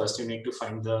do first, you need to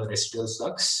find the residual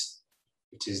flux,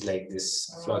 which is like this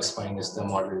flux minus the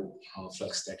model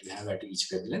flux that you have at each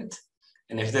wavelength.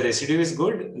 And if the residue is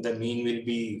good, the mean will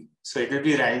be, so it will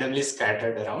be randomly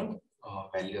scattered around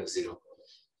value of 0.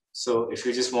 So if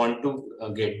you just want to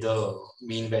get the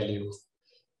mean value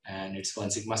and it's 1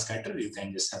 sigma scatter, you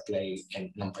can just apply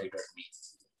numpy.b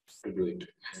to do it,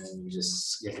 and you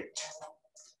just get it.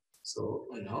 So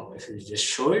now if you just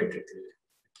show it, it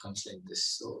comes like this.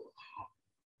 So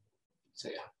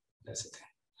yeah, that's the thing.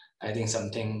 I think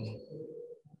something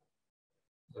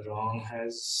wrong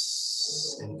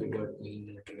has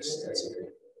np.mean address. That's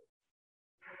okay.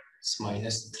 It's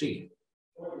 -3.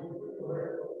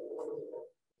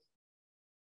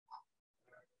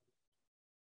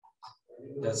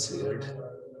 That's weird.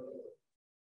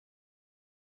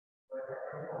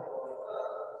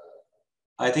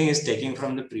 I think it's taking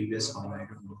from the previous one. I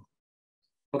don't know.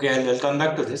 Okay, I'll come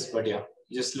back to this, but yeah,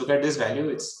 just look at this value.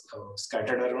 It's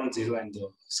scattered around 0, and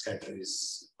the scatter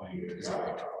is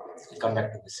 0.08. I'll come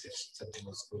back to this if something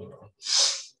was going on.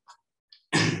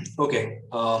 Okay.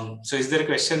 So is there a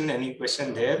question? Any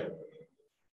question there?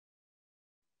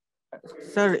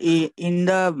 Sir, in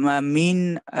the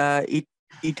mean,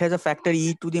 it has a factor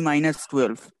e to the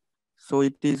 -12, so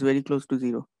it is very close to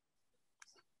 0.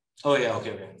 Oh yeah,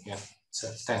 okay, yeah. So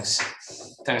thanks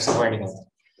for pointing out.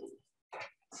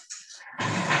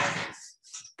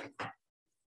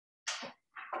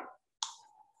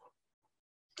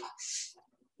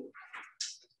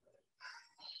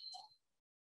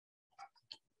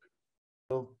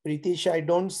 So Preetish, I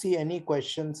don't see any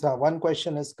questions. One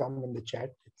question has come in the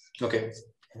chat. Okay.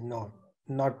 No,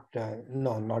 not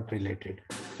related.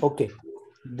 Okay.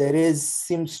 There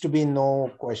seems to be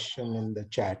no question in the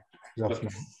chat as of Okay.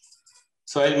 now.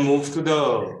 So I'll move to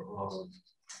the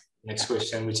next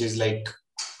question, which is like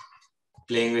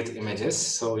playing with images.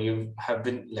 So you have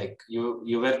been like,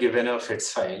 you were given a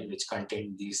FITS file which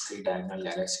contained these 3 diagonal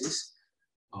galaxies.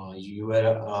 You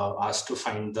were asked to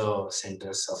find the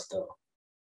centers of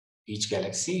each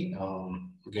galaxy,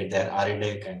 get their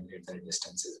RDEC and get their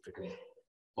distances between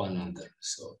one another.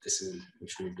 So this is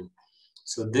which we do.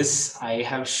 So this I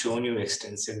have shown you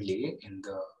extensively in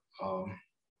the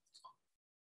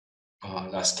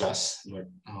last class, but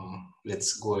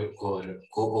let's go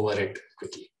over it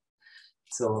quickly.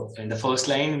 So in the first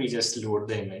line, we just load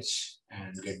the image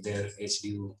and get their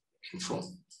HDU info,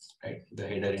 right? The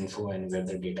header info and where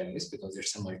the data is, because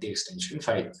it's a multi-extension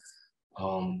file.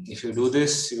 If you do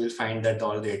this, you will find that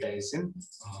all data is in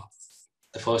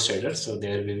the first header. So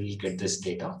there we will get this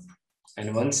data.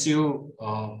 And once you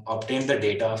obtain the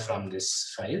data from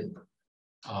this file,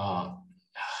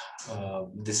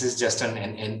 this is just an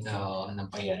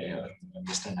NumPy array or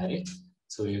just an array.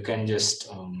 So you can just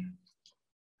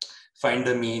find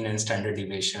the mean and standard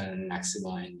deviation,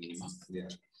 maxima and minima there.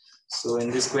 So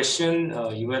in this question,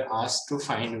 you were asked to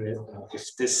find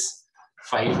if this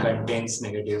file contains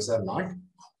negatives or not.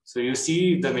 So you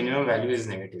see the minimum value is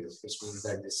negative, which means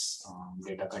that this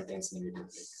data contains negative.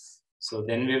 So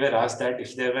then we were asked that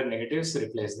if there were negatives,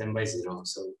 replace them by 0.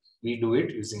 So we do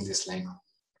it using this line.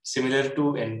 Similar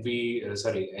to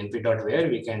np.where,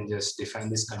 we can just define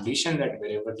this condition that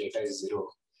wherever data is 0,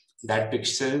 that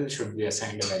pixel should be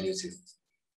assigned a value 0.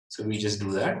 So we just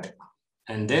do that.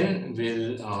 And then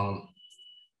we'll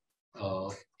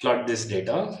plot this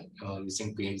data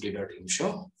using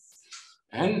pnt.imshow.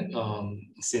 And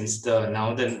since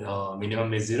now the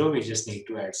minimum is 0, we just need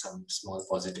to add some small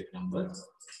positive number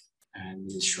and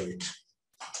we'll show it.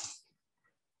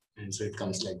 And so it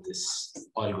comes like this,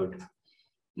 all good.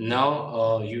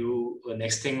 Now,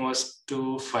 next thing was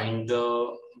to find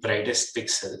the brightest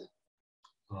pixel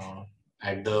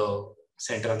at the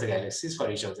center of the galaxies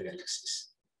for each of the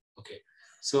galaxies. Okay,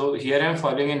 so here I'm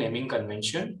following a naming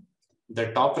convention.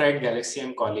 The top right galaxy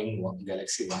I'm calling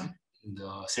galaxy 1,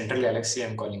 the central galaxy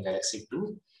I'm calling galaxy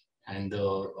 2, and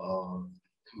the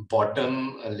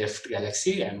bottom left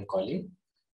galaxy I'm calling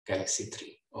galaxy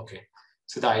 3. Okay.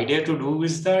 So the idea to do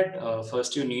is that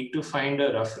first you need to find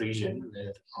a rough region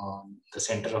where the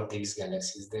center of these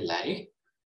galaxies they lie.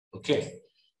 Okay,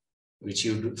 which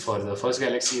you do for the first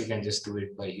galaxy, you can just do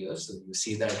it by here. So you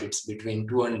see that it's between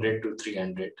 200 to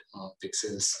 300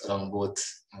 pixels along both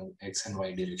X and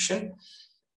Y direction.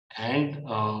 And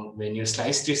when you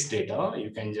slice this data,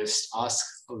 you can just ask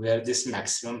where this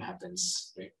maximum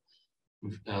happens, right?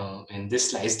 In this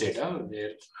slice data,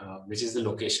 which is the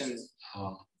location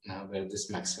where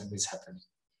this maximum is happening.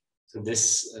 So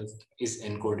this is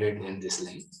encoded in this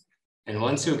line. And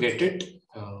once you get it,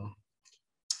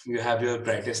 you have your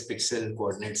brightest pixel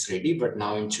coordinates ready, but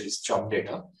now it is chopped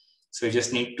data. So you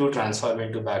just need to transform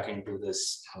it back into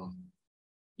this,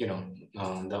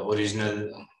 the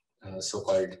original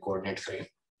so-called coordinate frame.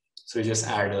 So you just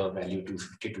add a value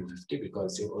 250, 250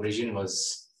 because the origin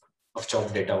was of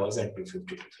chopped data was at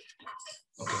 250, 250.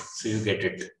 Okay, so you get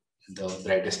it, the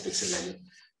brightest pixel value.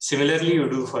 Similarly, you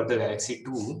do for the galaxy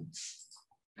 2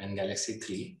 and galaxy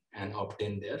 3 and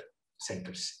obtain their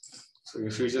centers. So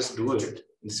if you just do it,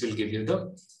 this will give you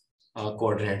the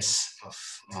coordinates of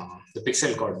the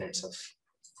pixel coordinates of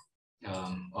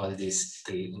all these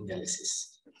 3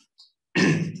 galaxies.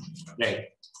 Right.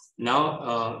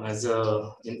 Now,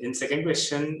 in second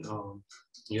question,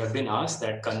 you have been asked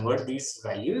that convert these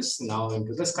values now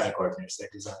into the sky coordinates, that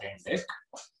is our RDEC.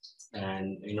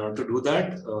 And in order to do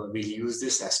that, we use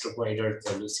this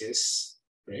astropoid.wcs,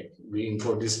 right? We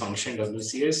import this function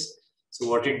WCS. So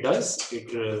what it does,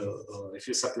 if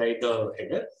you supply the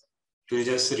header, it will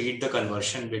just read the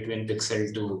conversion between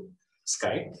pixel to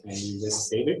sky and you just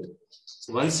save it.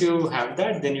 So once you have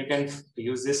that, then you can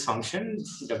use this function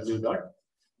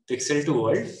w.pixel to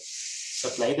world,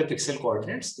 supply the pixel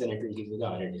coordinates, then it will give you the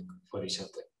RDEC for each of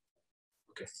them.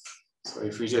 Okay. So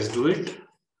if we just do it,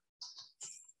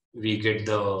 we get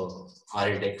the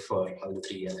RDEC for all the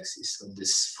 3 galaxies. So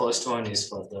this first one is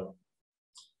for the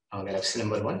galaxy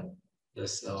number 1.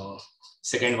 This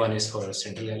second one is for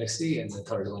central galaxy, and the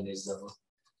third one is the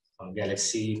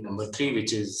galaxy number 3,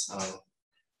 which is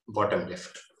bottom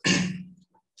left.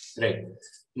 Right.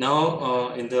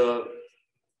 Now, in the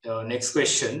next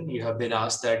question, you have been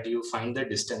asked that you find the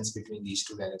distance between these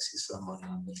 2 galaxies from one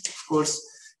another. Of course,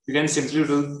 you can simply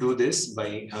do this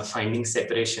by finding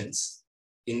separations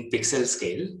in pixel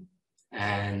scale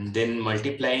and then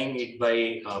multiplying it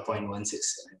by 0.167.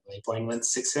 By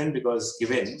 0.167 because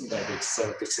given that it's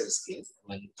a pixel scale,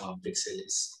 one pixel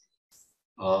is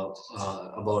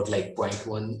about like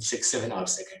 0.167 arc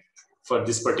second for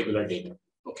this particular data.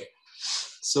 Okay.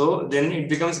 So then it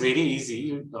becomes very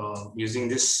easy using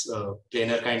this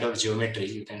planar kind of geometry.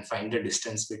 You can find the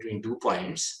distance between 2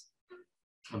 points,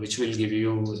 which will give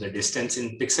you the distance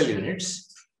in pixel units.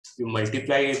 You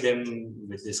multiply them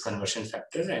with this conversion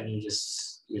factor and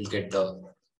you'll get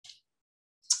the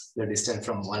distance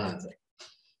from one another.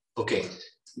 Okay,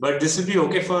 but this will be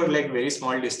okay for like very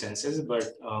small distances, but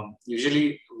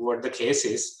usually what the case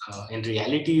is, in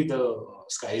reality, the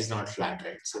sky is not flat,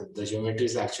 right? So the geometry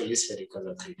is actually spherical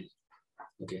or 3D.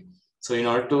 Okay, so in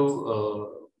order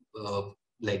to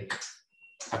like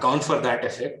account for that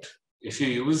effect, if you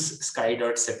use sky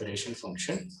dot separation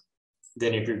function,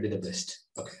 then it will be the best.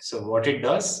 Okay, so what it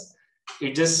does,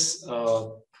 it just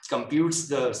computes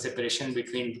the separation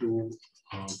between 2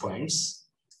 points.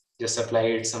 Just apply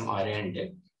it some RA and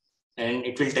depth, and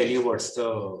it will tell you what's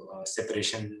the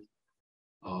separation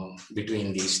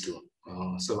between these two.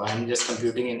 So I'm just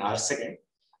computing in arc second.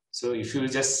 So if you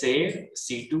just say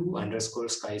C2 underscore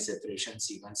sky separation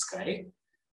C1 sky,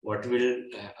 what will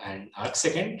and arc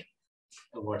second,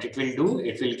 what it will do,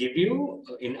 it will give you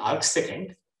in arc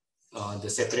second the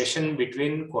separation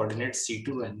between coordinates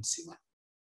C2 and C1.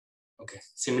 Okay,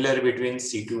 similar between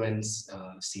C2 and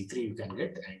C3 you can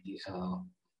get, and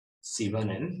C1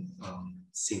 and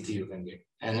C3 you can get,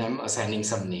 and I'm assigning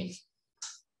some name.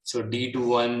 So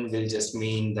D21 will just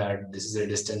mean that this is the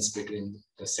distance between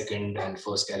the second and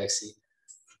first galaxy.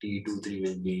 D23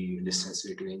 will be distance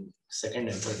between second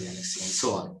and third galaxy, and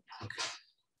so on. Okay.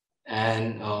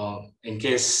 And in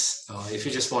case, if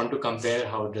you just want to compare,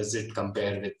 how does it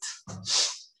compare with,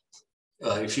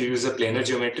 if you use a planar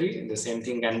geometry, the same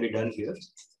thing can be done here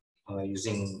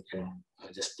using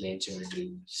just plane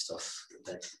geometry stuff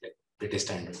that like pretty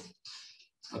standard.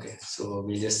 Okay, so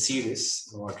we'll just see this,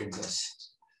 what it does.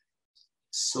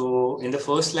 So in the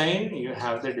first line, you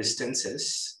have the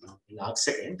distances in arc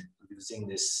second using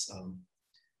this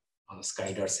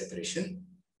sky dot separation.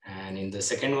 And in the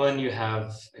second one, you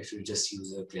have, if you just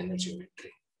use a planar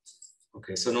geometry.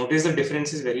 Okay, so notice the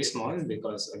difference is very small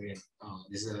because again,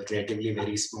 this is a relatively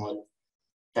very small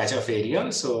patch of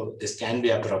area. So this can be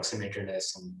approximated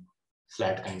as some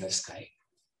flat kind of sky,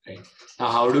 right? Now,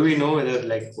 how do we know whether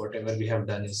like whatever we have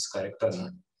done is correct or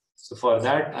not? So for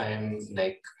that, I am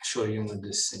like showing you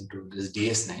this into this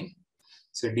DS9.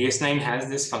 So DS9 has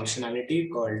this functionality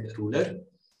called ruler,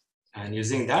 and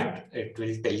using that, it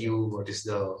will tell you what is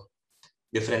the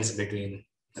difference between,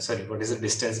 what is the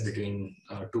distance between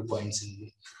 2 points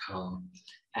in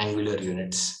angular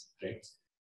units, right?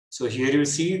 So here you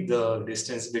see the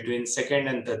distance between second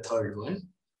and the third one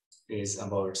is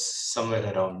about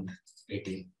somewhere around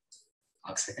 18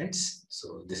 arc seconds.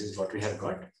 So this is what we have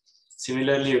got.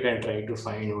 Similarly, you can try to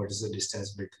find what is the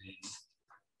distance between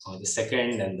the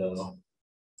second and the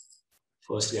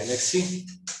first galaxy.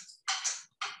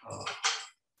 You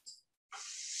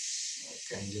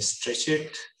can just stretch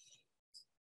it.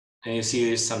 And you see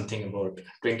there's something about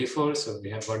 24. So we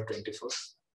have got 24,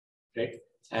 right?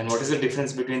 And what is the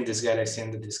difference between this galaxy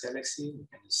and this galaxy? You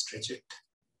can just stretch it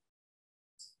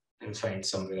and find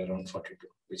somewhere around 42,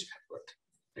 which we have got,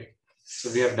 right?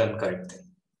 So we have done correct thing.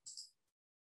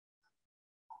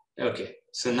 Okay,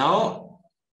 so now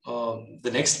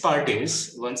the next part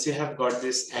is, once you have got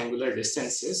this angular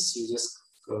distances, you just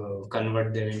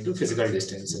convert them into physical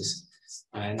distances.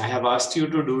 And I have asked you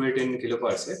to do it in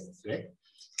kiloparsec, right?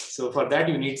 So for that,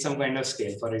 you need some kind of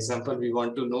scale. For example, we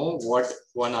want to know what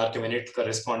 1 arc minute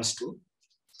corresponds to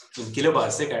in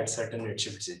kiloparsec at certain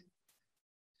redshift z,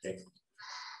 right?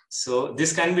 So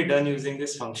this can be done using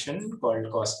this function called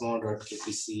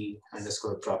cosmo.kpc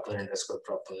 _proper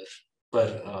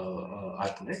per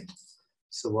arc minute.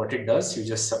 So what it does, you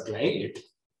just supply it.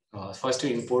 First,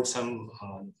 you import some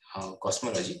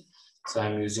cosmology. So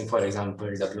I'm using, for example,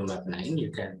 WMAP9.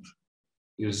 You can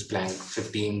use Planck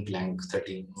 15, Planck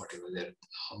 13, whatever. There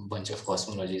are a bunch of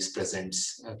cosmologies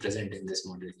present in this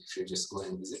module if you just go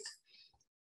and visit.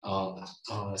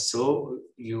 So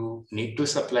you need to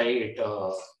supply it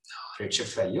a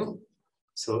redshift value.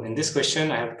 So in this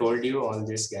question, I have told you all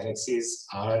these galaxies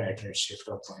are at redshift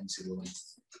of 0.01.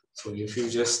 So if you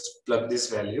just plug this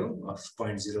value of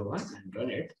 0.01 and run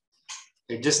it,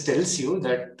 it just tells you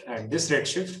that at this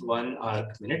redshift, 1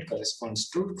 arc minute corresponds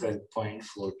to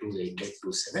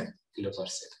 12.428827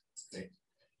 kiloparsec, right?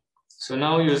 So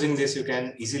now using this, you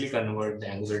can easily convert the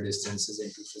angular distances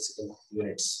into physical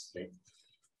units, right?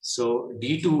 So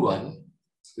D21,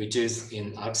 which is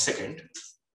in arc second,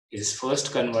 is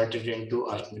first converted into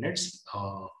arc minutes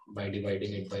by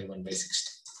dividing it by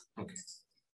 1/60. Okay.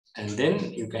 And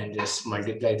then you can just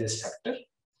multiply this factor,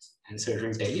 and so it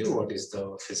will tell you what is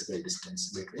the physical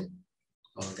distance between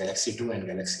galaxy 2 and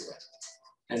galaxy 1.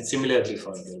 And similarly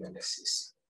for the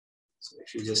galaxies. So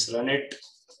if you just run it,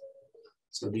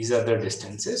 so these are the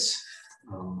distances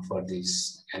for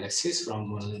these galaxies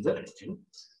from one another in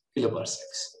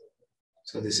kiloparsecs.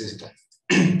 So this is done.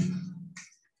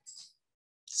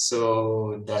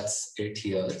 So that's it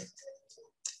here.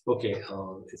 Okay,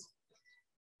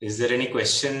 is there any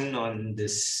question on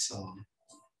this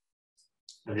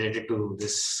related to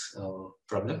this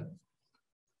problem?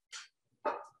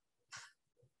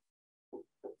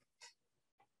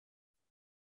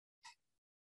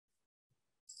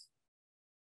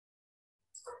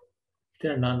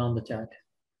 There are none on the chat.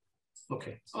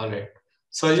 Okay, all right.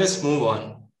 So I'll just move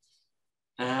on.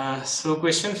 So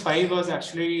question 5 was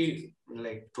actually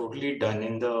like totally done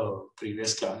in the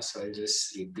previous class. So I'll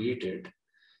just repeat it.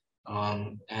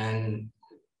 And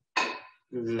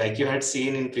like you had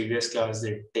seen in previous class,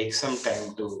 it takes some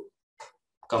time to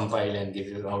compile and give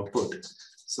you output.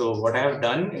 So what I have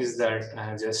done is that I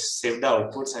have just saved the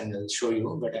outputs and I'll show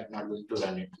you, but I'm not going to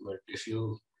run it. But if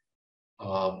you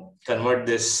convert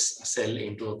this cell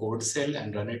into a code cell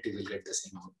and run it, you will get the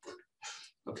same output.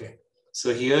 Okay.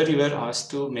 So here you were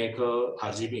asked to make a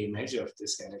RGB image of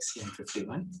this galaxy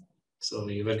M51. So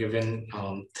you were given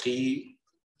 3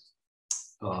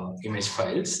 image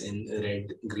files in red,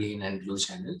 green, and blue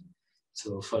channel.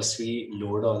 So first we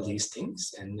load all these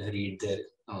things and read their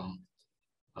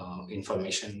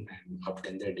information and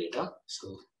obtain their data.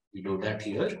 So we do that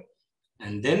here.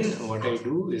 And then what I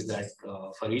do is that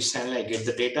for each channel, I get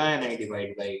the data and I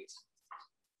divide by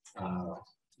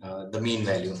the mean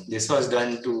value. This was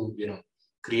done to,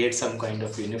 create some kind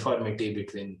of uniformity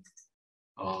between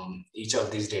each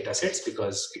of these data sets,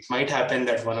 because it might happen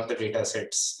that one of the data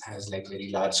sets has like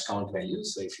very large count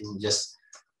values. So if you just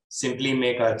simply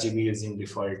make RGB using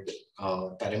default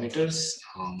parameters,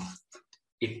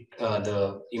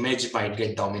 the image might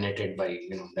get dominated by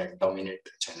that dominant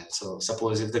channel. So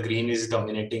suppose if the green is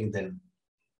dominating, then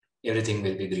everything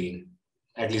will be green.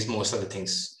 At least most of the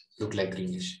things look like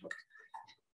greenish. Okay.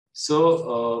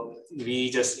 So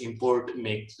we just import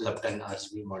make Lupton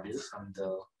RGB module from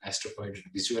the Astropoid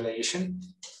visualization.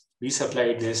 We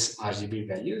supplied this RGB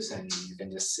values and you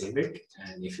can just save it.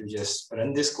 And if you just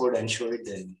run this code and show it,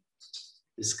 then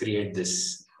just create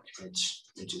this image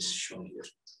which is shown here.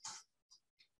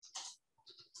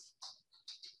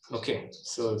 Okay,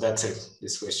 so that's it.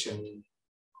 This question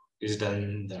is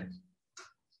done.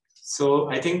 So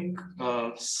I think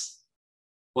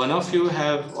one of you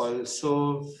have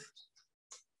also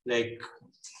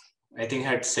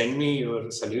had sent me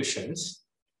your solutions,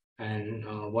 and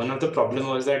one of the problem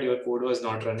was that your code was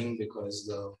not running because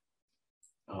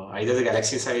either the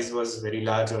galaxy size was very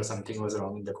large or something was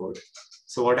wrong in the code.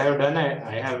 So what I have done,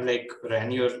 I have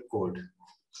ran your code,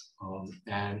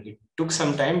 and it took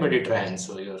some time, but it ran.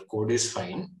 So your code is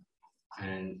fine.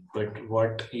 But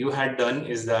what you had done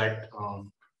is that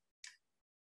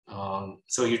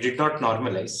so you did not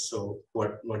normalize. So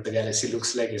what the galaxy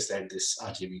looks like is that this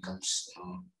RGB becomes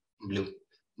blue,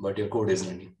 but your code is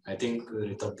running. I think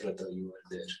Ritabrata, you were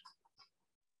there.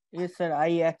 Yes, sir.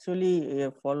 I actually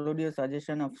followed your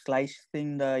suggestion of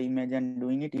slicing the image and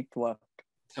doing it. It worked.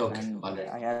 Okay, and all right.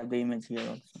 I have the image here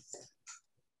also.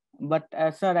 But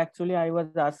sir, actually, I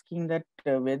was asking that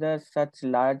whether such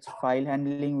large file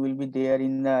handling will be there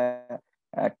in the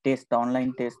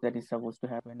online test that is supposed to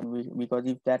happen. Because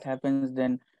if that happens,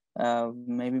 then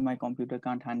maybe my computer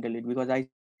can't handle it, because I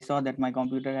saw that my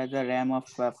computer has a RAM of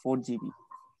 4 GB.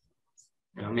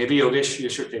 Maybe Yogesh, you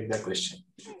should take that question.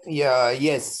 Yeah,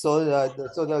 yes. So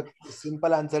the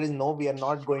simple answer is no, we are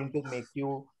not going to make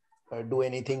you do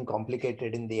anything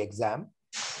complicated in the exam.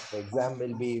 The exam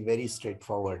will be very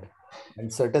straightforward.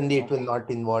 And certainly it will not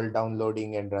involve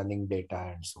downloading and running data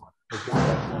and so on.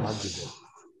 That will not be there.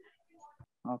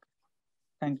 Okay.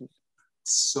 Thank you.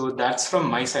 So that's from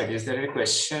my side. Is there a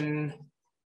question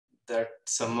that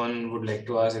someone would like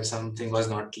to ask if something was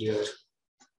not clear?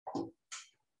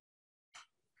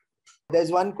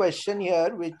 There's one question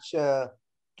here which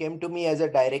came to me as a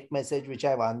direct message, which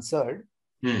I've answered.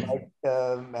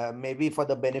 But maybe for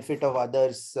the benefit of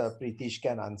others, Preetish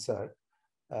can answer.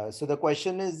 So the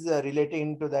question is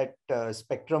relating to that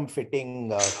spectrum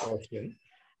fitting question.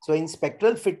 So in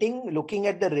spectral fitting, looking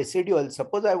at the residual,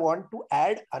 suppose I want to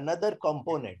add another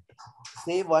component,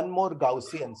 say one more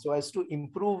Gaussian, so as to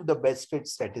improve the best fit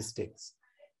statistics.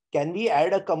 Can we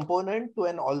add a component to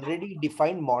an already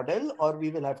defined model, or we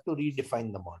will have to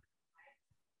redefine the model?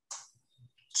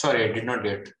 Sorry, I did not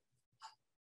get.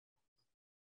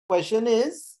 Question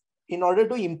is, in order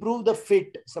to improve the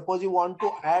fit, suppose you want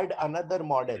to add another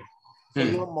model. So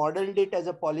you have modeled it as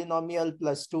a polynomial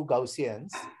plus 2 Gaussians.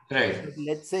 Right. But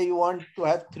let's say you want to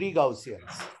have 3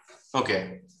 Gaussians.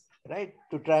 Okay. Right?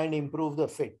 To try and improve the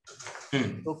fit.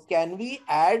 Hmm. So can we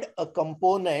add a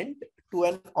component to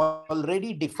an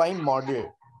already defined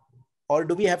model? Or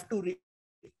do we have to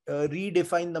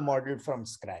redefine the model from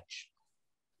scratch?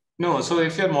 No, so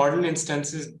if your model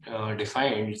instance is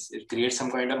defined, it creates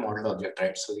some kind of model object,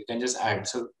 right? So you can just add.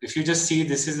 So if you just see,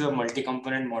 this is a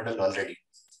multi-component model already.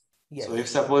 Yes. So if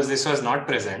suppose this was not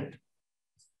present,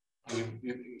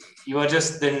 you are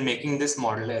just then making this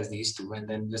model as these two and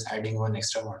then just adding one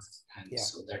extra model. And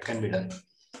so that can be done.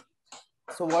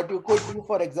 So what you could do,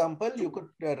 for example, you could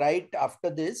write after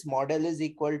this model is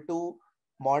equal to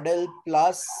model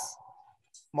plus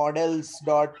models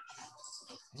dot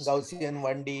Gaussian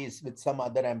 1Ds with some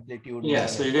other amplitude. Yeah,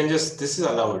 so you can just, this is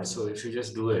allowed. So if you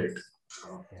just do it,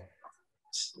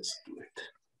 just do it.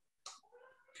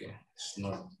 Okay, it's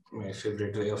not my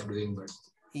favorite way of doing, but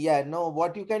yeah, no,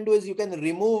 what you can do is you can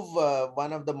remove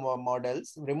one of the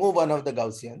models, remove one of the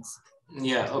Gaussians.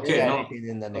 Yeah, okay, no.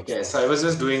 In the next okay, so I was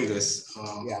just doing this.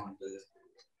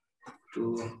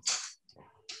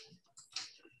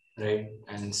 Right,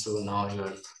 and so now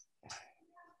your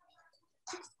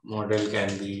model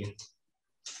can be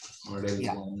model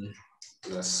 1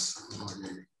 plus model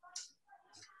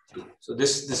 2. So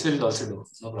this will also do,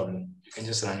 no problem. You can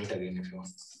just run it again if you want.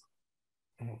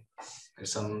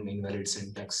 There's some invalid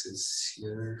syntax is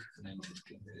here.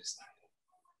 915. Where is that?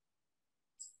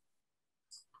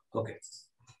 Okay.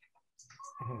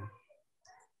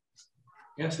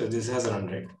 Yeah, so this has run,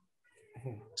 right?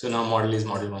 So now model is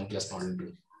model 1 plus model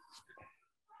 2.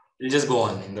 It'll just go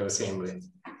on in the same way.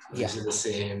 This is the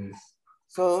same.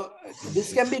 So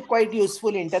this can be quite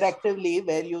useful interactively,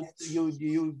 where you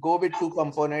go with 2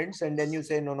 components and then you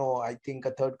say, no, I think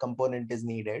a third component is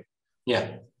needed.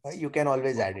 Yeah. You can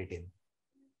always add it in.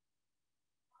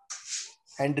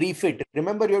 And refit.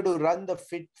 Remember, you have to run the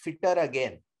fitter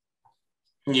again.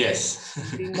 Yes.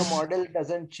 Fitting the model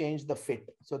doesn't change the fit.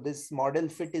 So this model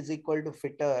fit is equal to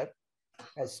fitter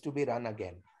has to be run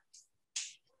again.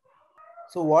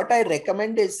 So what I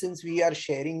recommend is, since we are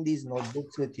sharing these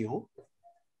notebooks with you,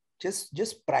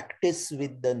 just practice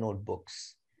with the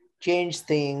notebooks. Change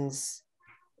things,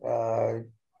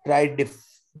 try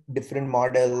different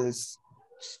models,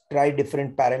 try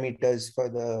different parameters for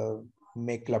the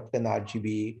Make-Lupton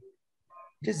RGB.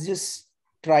 Just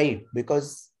try it,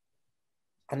 because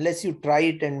unless you try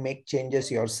it and make changes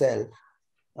yourself,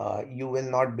 you will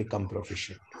not become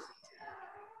proficient.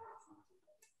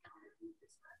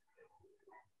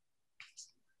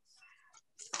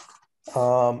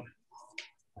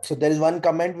 So there is one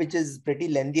comment which is pretty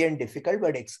lengthy and difficult,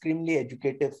 but extremely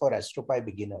educative for AstroPi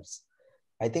beginners.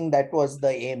 I think that was the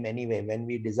aim anyway, when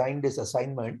we designed this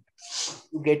assignment,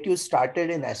 to get you started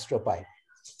in AstroPi.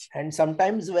 And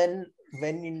sometimes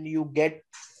when you get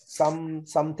some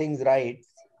things right,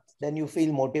 then you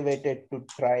feel motivated to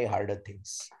try harder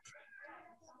things.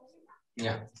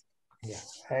 Yeah.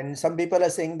 And some people are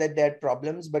saying that they had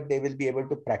problems, but they will be able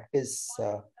to practice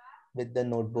with the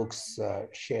notebooks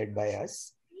shared by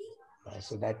us.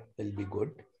 So that will be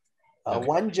good.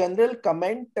 One general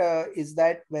comment is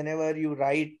that whenever you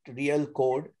write real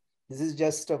code, this is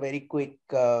just a very quick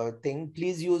thing.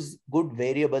 Please use good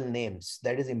variable names.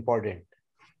 That is important.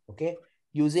 Okay.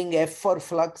 Using F for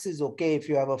flux is okay if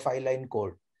you have a 5-line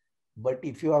code. But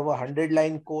if you have a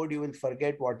 100-line code, you will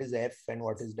forget what is F and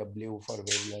what is W for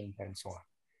wavelength and so on.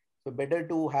 So better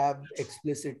to have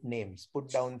explicit names. Put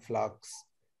down flux.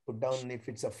 Put down, if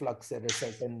it's a flux at a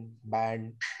certain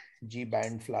band, G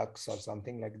band flux or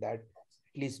something like that.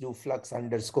 At least do flux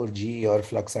underscore G or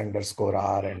flux underscore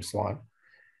R and so on.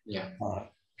 Yeah.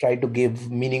 Try to give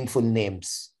meaningful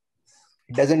names.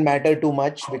 It doesn't matter too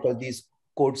much because these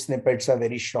code snippets are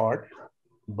very short,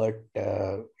 but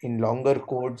in longer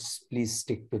codes, please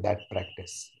stick to that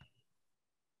practice.